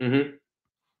 Mm-hmm.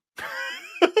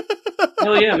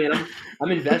 Hell yeah, man.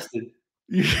 I'm invested.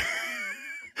 Big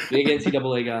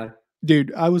NCAA guy.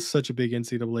 Dude, I was such a big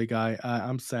NCAA guy.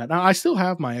 I'm sad. Now, I still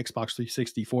have my Xbox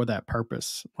 360 for that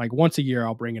purpose. Like once a year,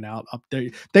 I'll bring it out.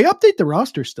 Update. They update the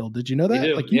roster still. Did you know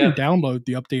that? Like you can download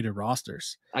the updated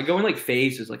rosters. I go in like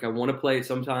phases. Like I want to play it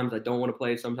sometimes. I don't want to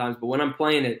play it sometimes. But when I'm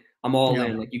playing it, I'm all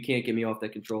in. Like you can't get me off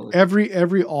that controller.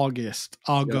 Every August,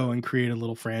 I'll go and create a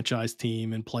little franchise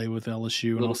team and play with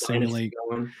LSU, and I'll simulate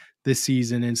this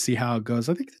season and see how it goes.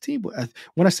 I think the team,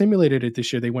 when I simulated it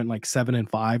this year, they went like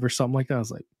 7-5 or something like that. I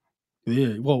was like,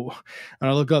 yeah, whoa. And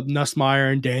I look up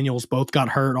Nussmeier and Daniels both got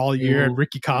hurt all year, and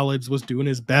Ricky Collins was doing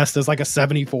his best as like a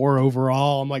 74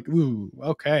 overall. I'm like, ooh,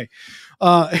 okay.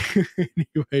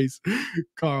 Anyways,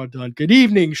 Carl Dunn. Good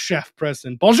evening, Chef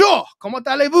Preston. Bonjour. Comment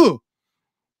allez-vous?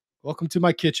 Welcome to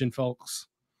my kitchen, folks.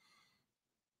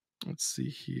 Let's see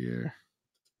here.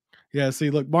 Yeah, see,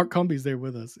 look, Mark Cumby's there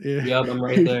with us. Yeah, I'm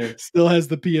right there. Still has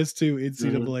the PS2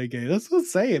 NCAA game. That's what I'm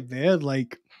saying, man.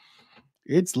 Like,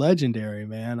 it's legendary,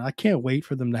 man. I can't wait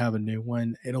for them to have a new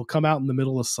one. It'll come out in the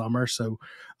middle of summer, so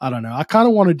I don't know. I kind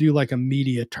of want to do like a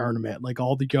media tournament, like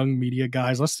all the young media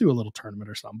guys. Let's do a little tournament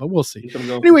or something, but we'll see.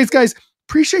 Anyways, guys,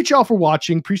 appreciate y'all for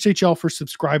watching. Appreciate y'all for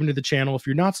subscribing to the channel. If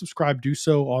you're not subscribed, do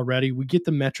so already. We get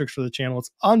the metrics for the channel.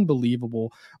 It's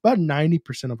unbelievable. About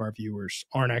 90% of our viewers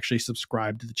aren't actually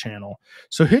subscribed to the channel.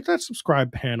 So hit that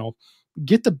subscribe panel.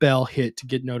 get the bell hit to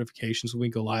get notifications when we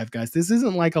go live, guys. This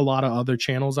isn't like a lot of other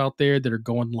channels out there that are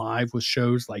going live with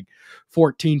shows like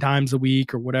 14 times a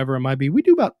week or whatever it might be. We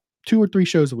do about 2 or 3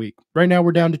 shows a week. Right now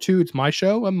we're down to 2. It's my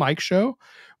show and Mike's show.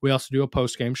 We also do a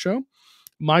post-game show.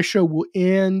 My show will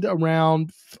end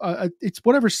around, it's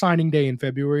whatever signing day in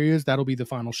February is. That'll be the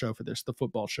final show for this, the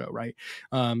football show, right?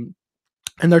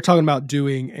 And they're talking about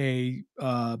doing a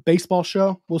baseball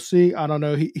show. We'll see. I don't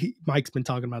know. Mike's been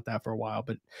talking about that for a while.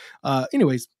 But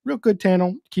anyways, real good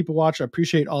channel. Keep a watch. I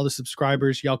appreciate all the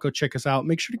subscribers. Y'all go check us out.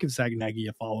 Make sure to give Zack Nagy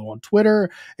a follow on Twitter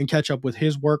and catch up with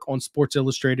his work on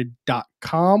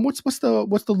sportsillustrated.com. What's the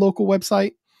local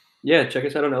website? Yeah, check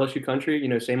us out on LSU Country. You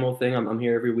know, same old thing. I'm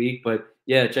here every week. But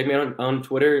yeah, check me out on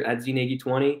Twitter at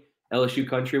ZNagy20. LSU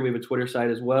Country. We have a Twitter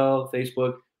site as well.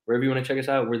 Facebook. Wherever you want to check us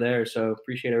out, we're there. So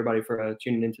appreciate everybody for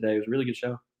tuning in today. It was a really good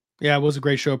show. Yeah, it was a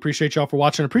great show. Appreciate y'all for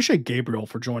watching. Appreciate Gabriel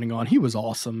for joining on. He was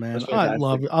awesome, man. I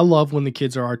love when the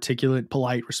kids are articulate,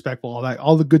 polite, respectful,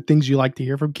 all the good things you like to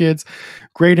hear from kids.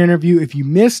 Great interview. If you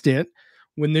missed it,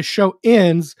 when this show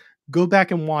ends, go back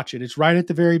and watch it. It's right at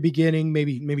the very beginning,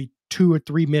 maybe 2 or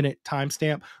 3 minute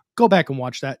timestamp. Go back and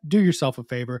watch that. Do yourself a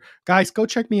favor. Guys, go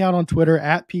check me out on Twitter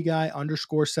at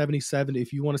pguy_77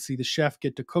 if you want to see the chef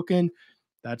get to cooking.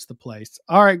 That's the place.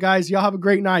 All right, guys, y'all have a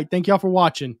great night. Thank y'all for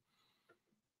watching.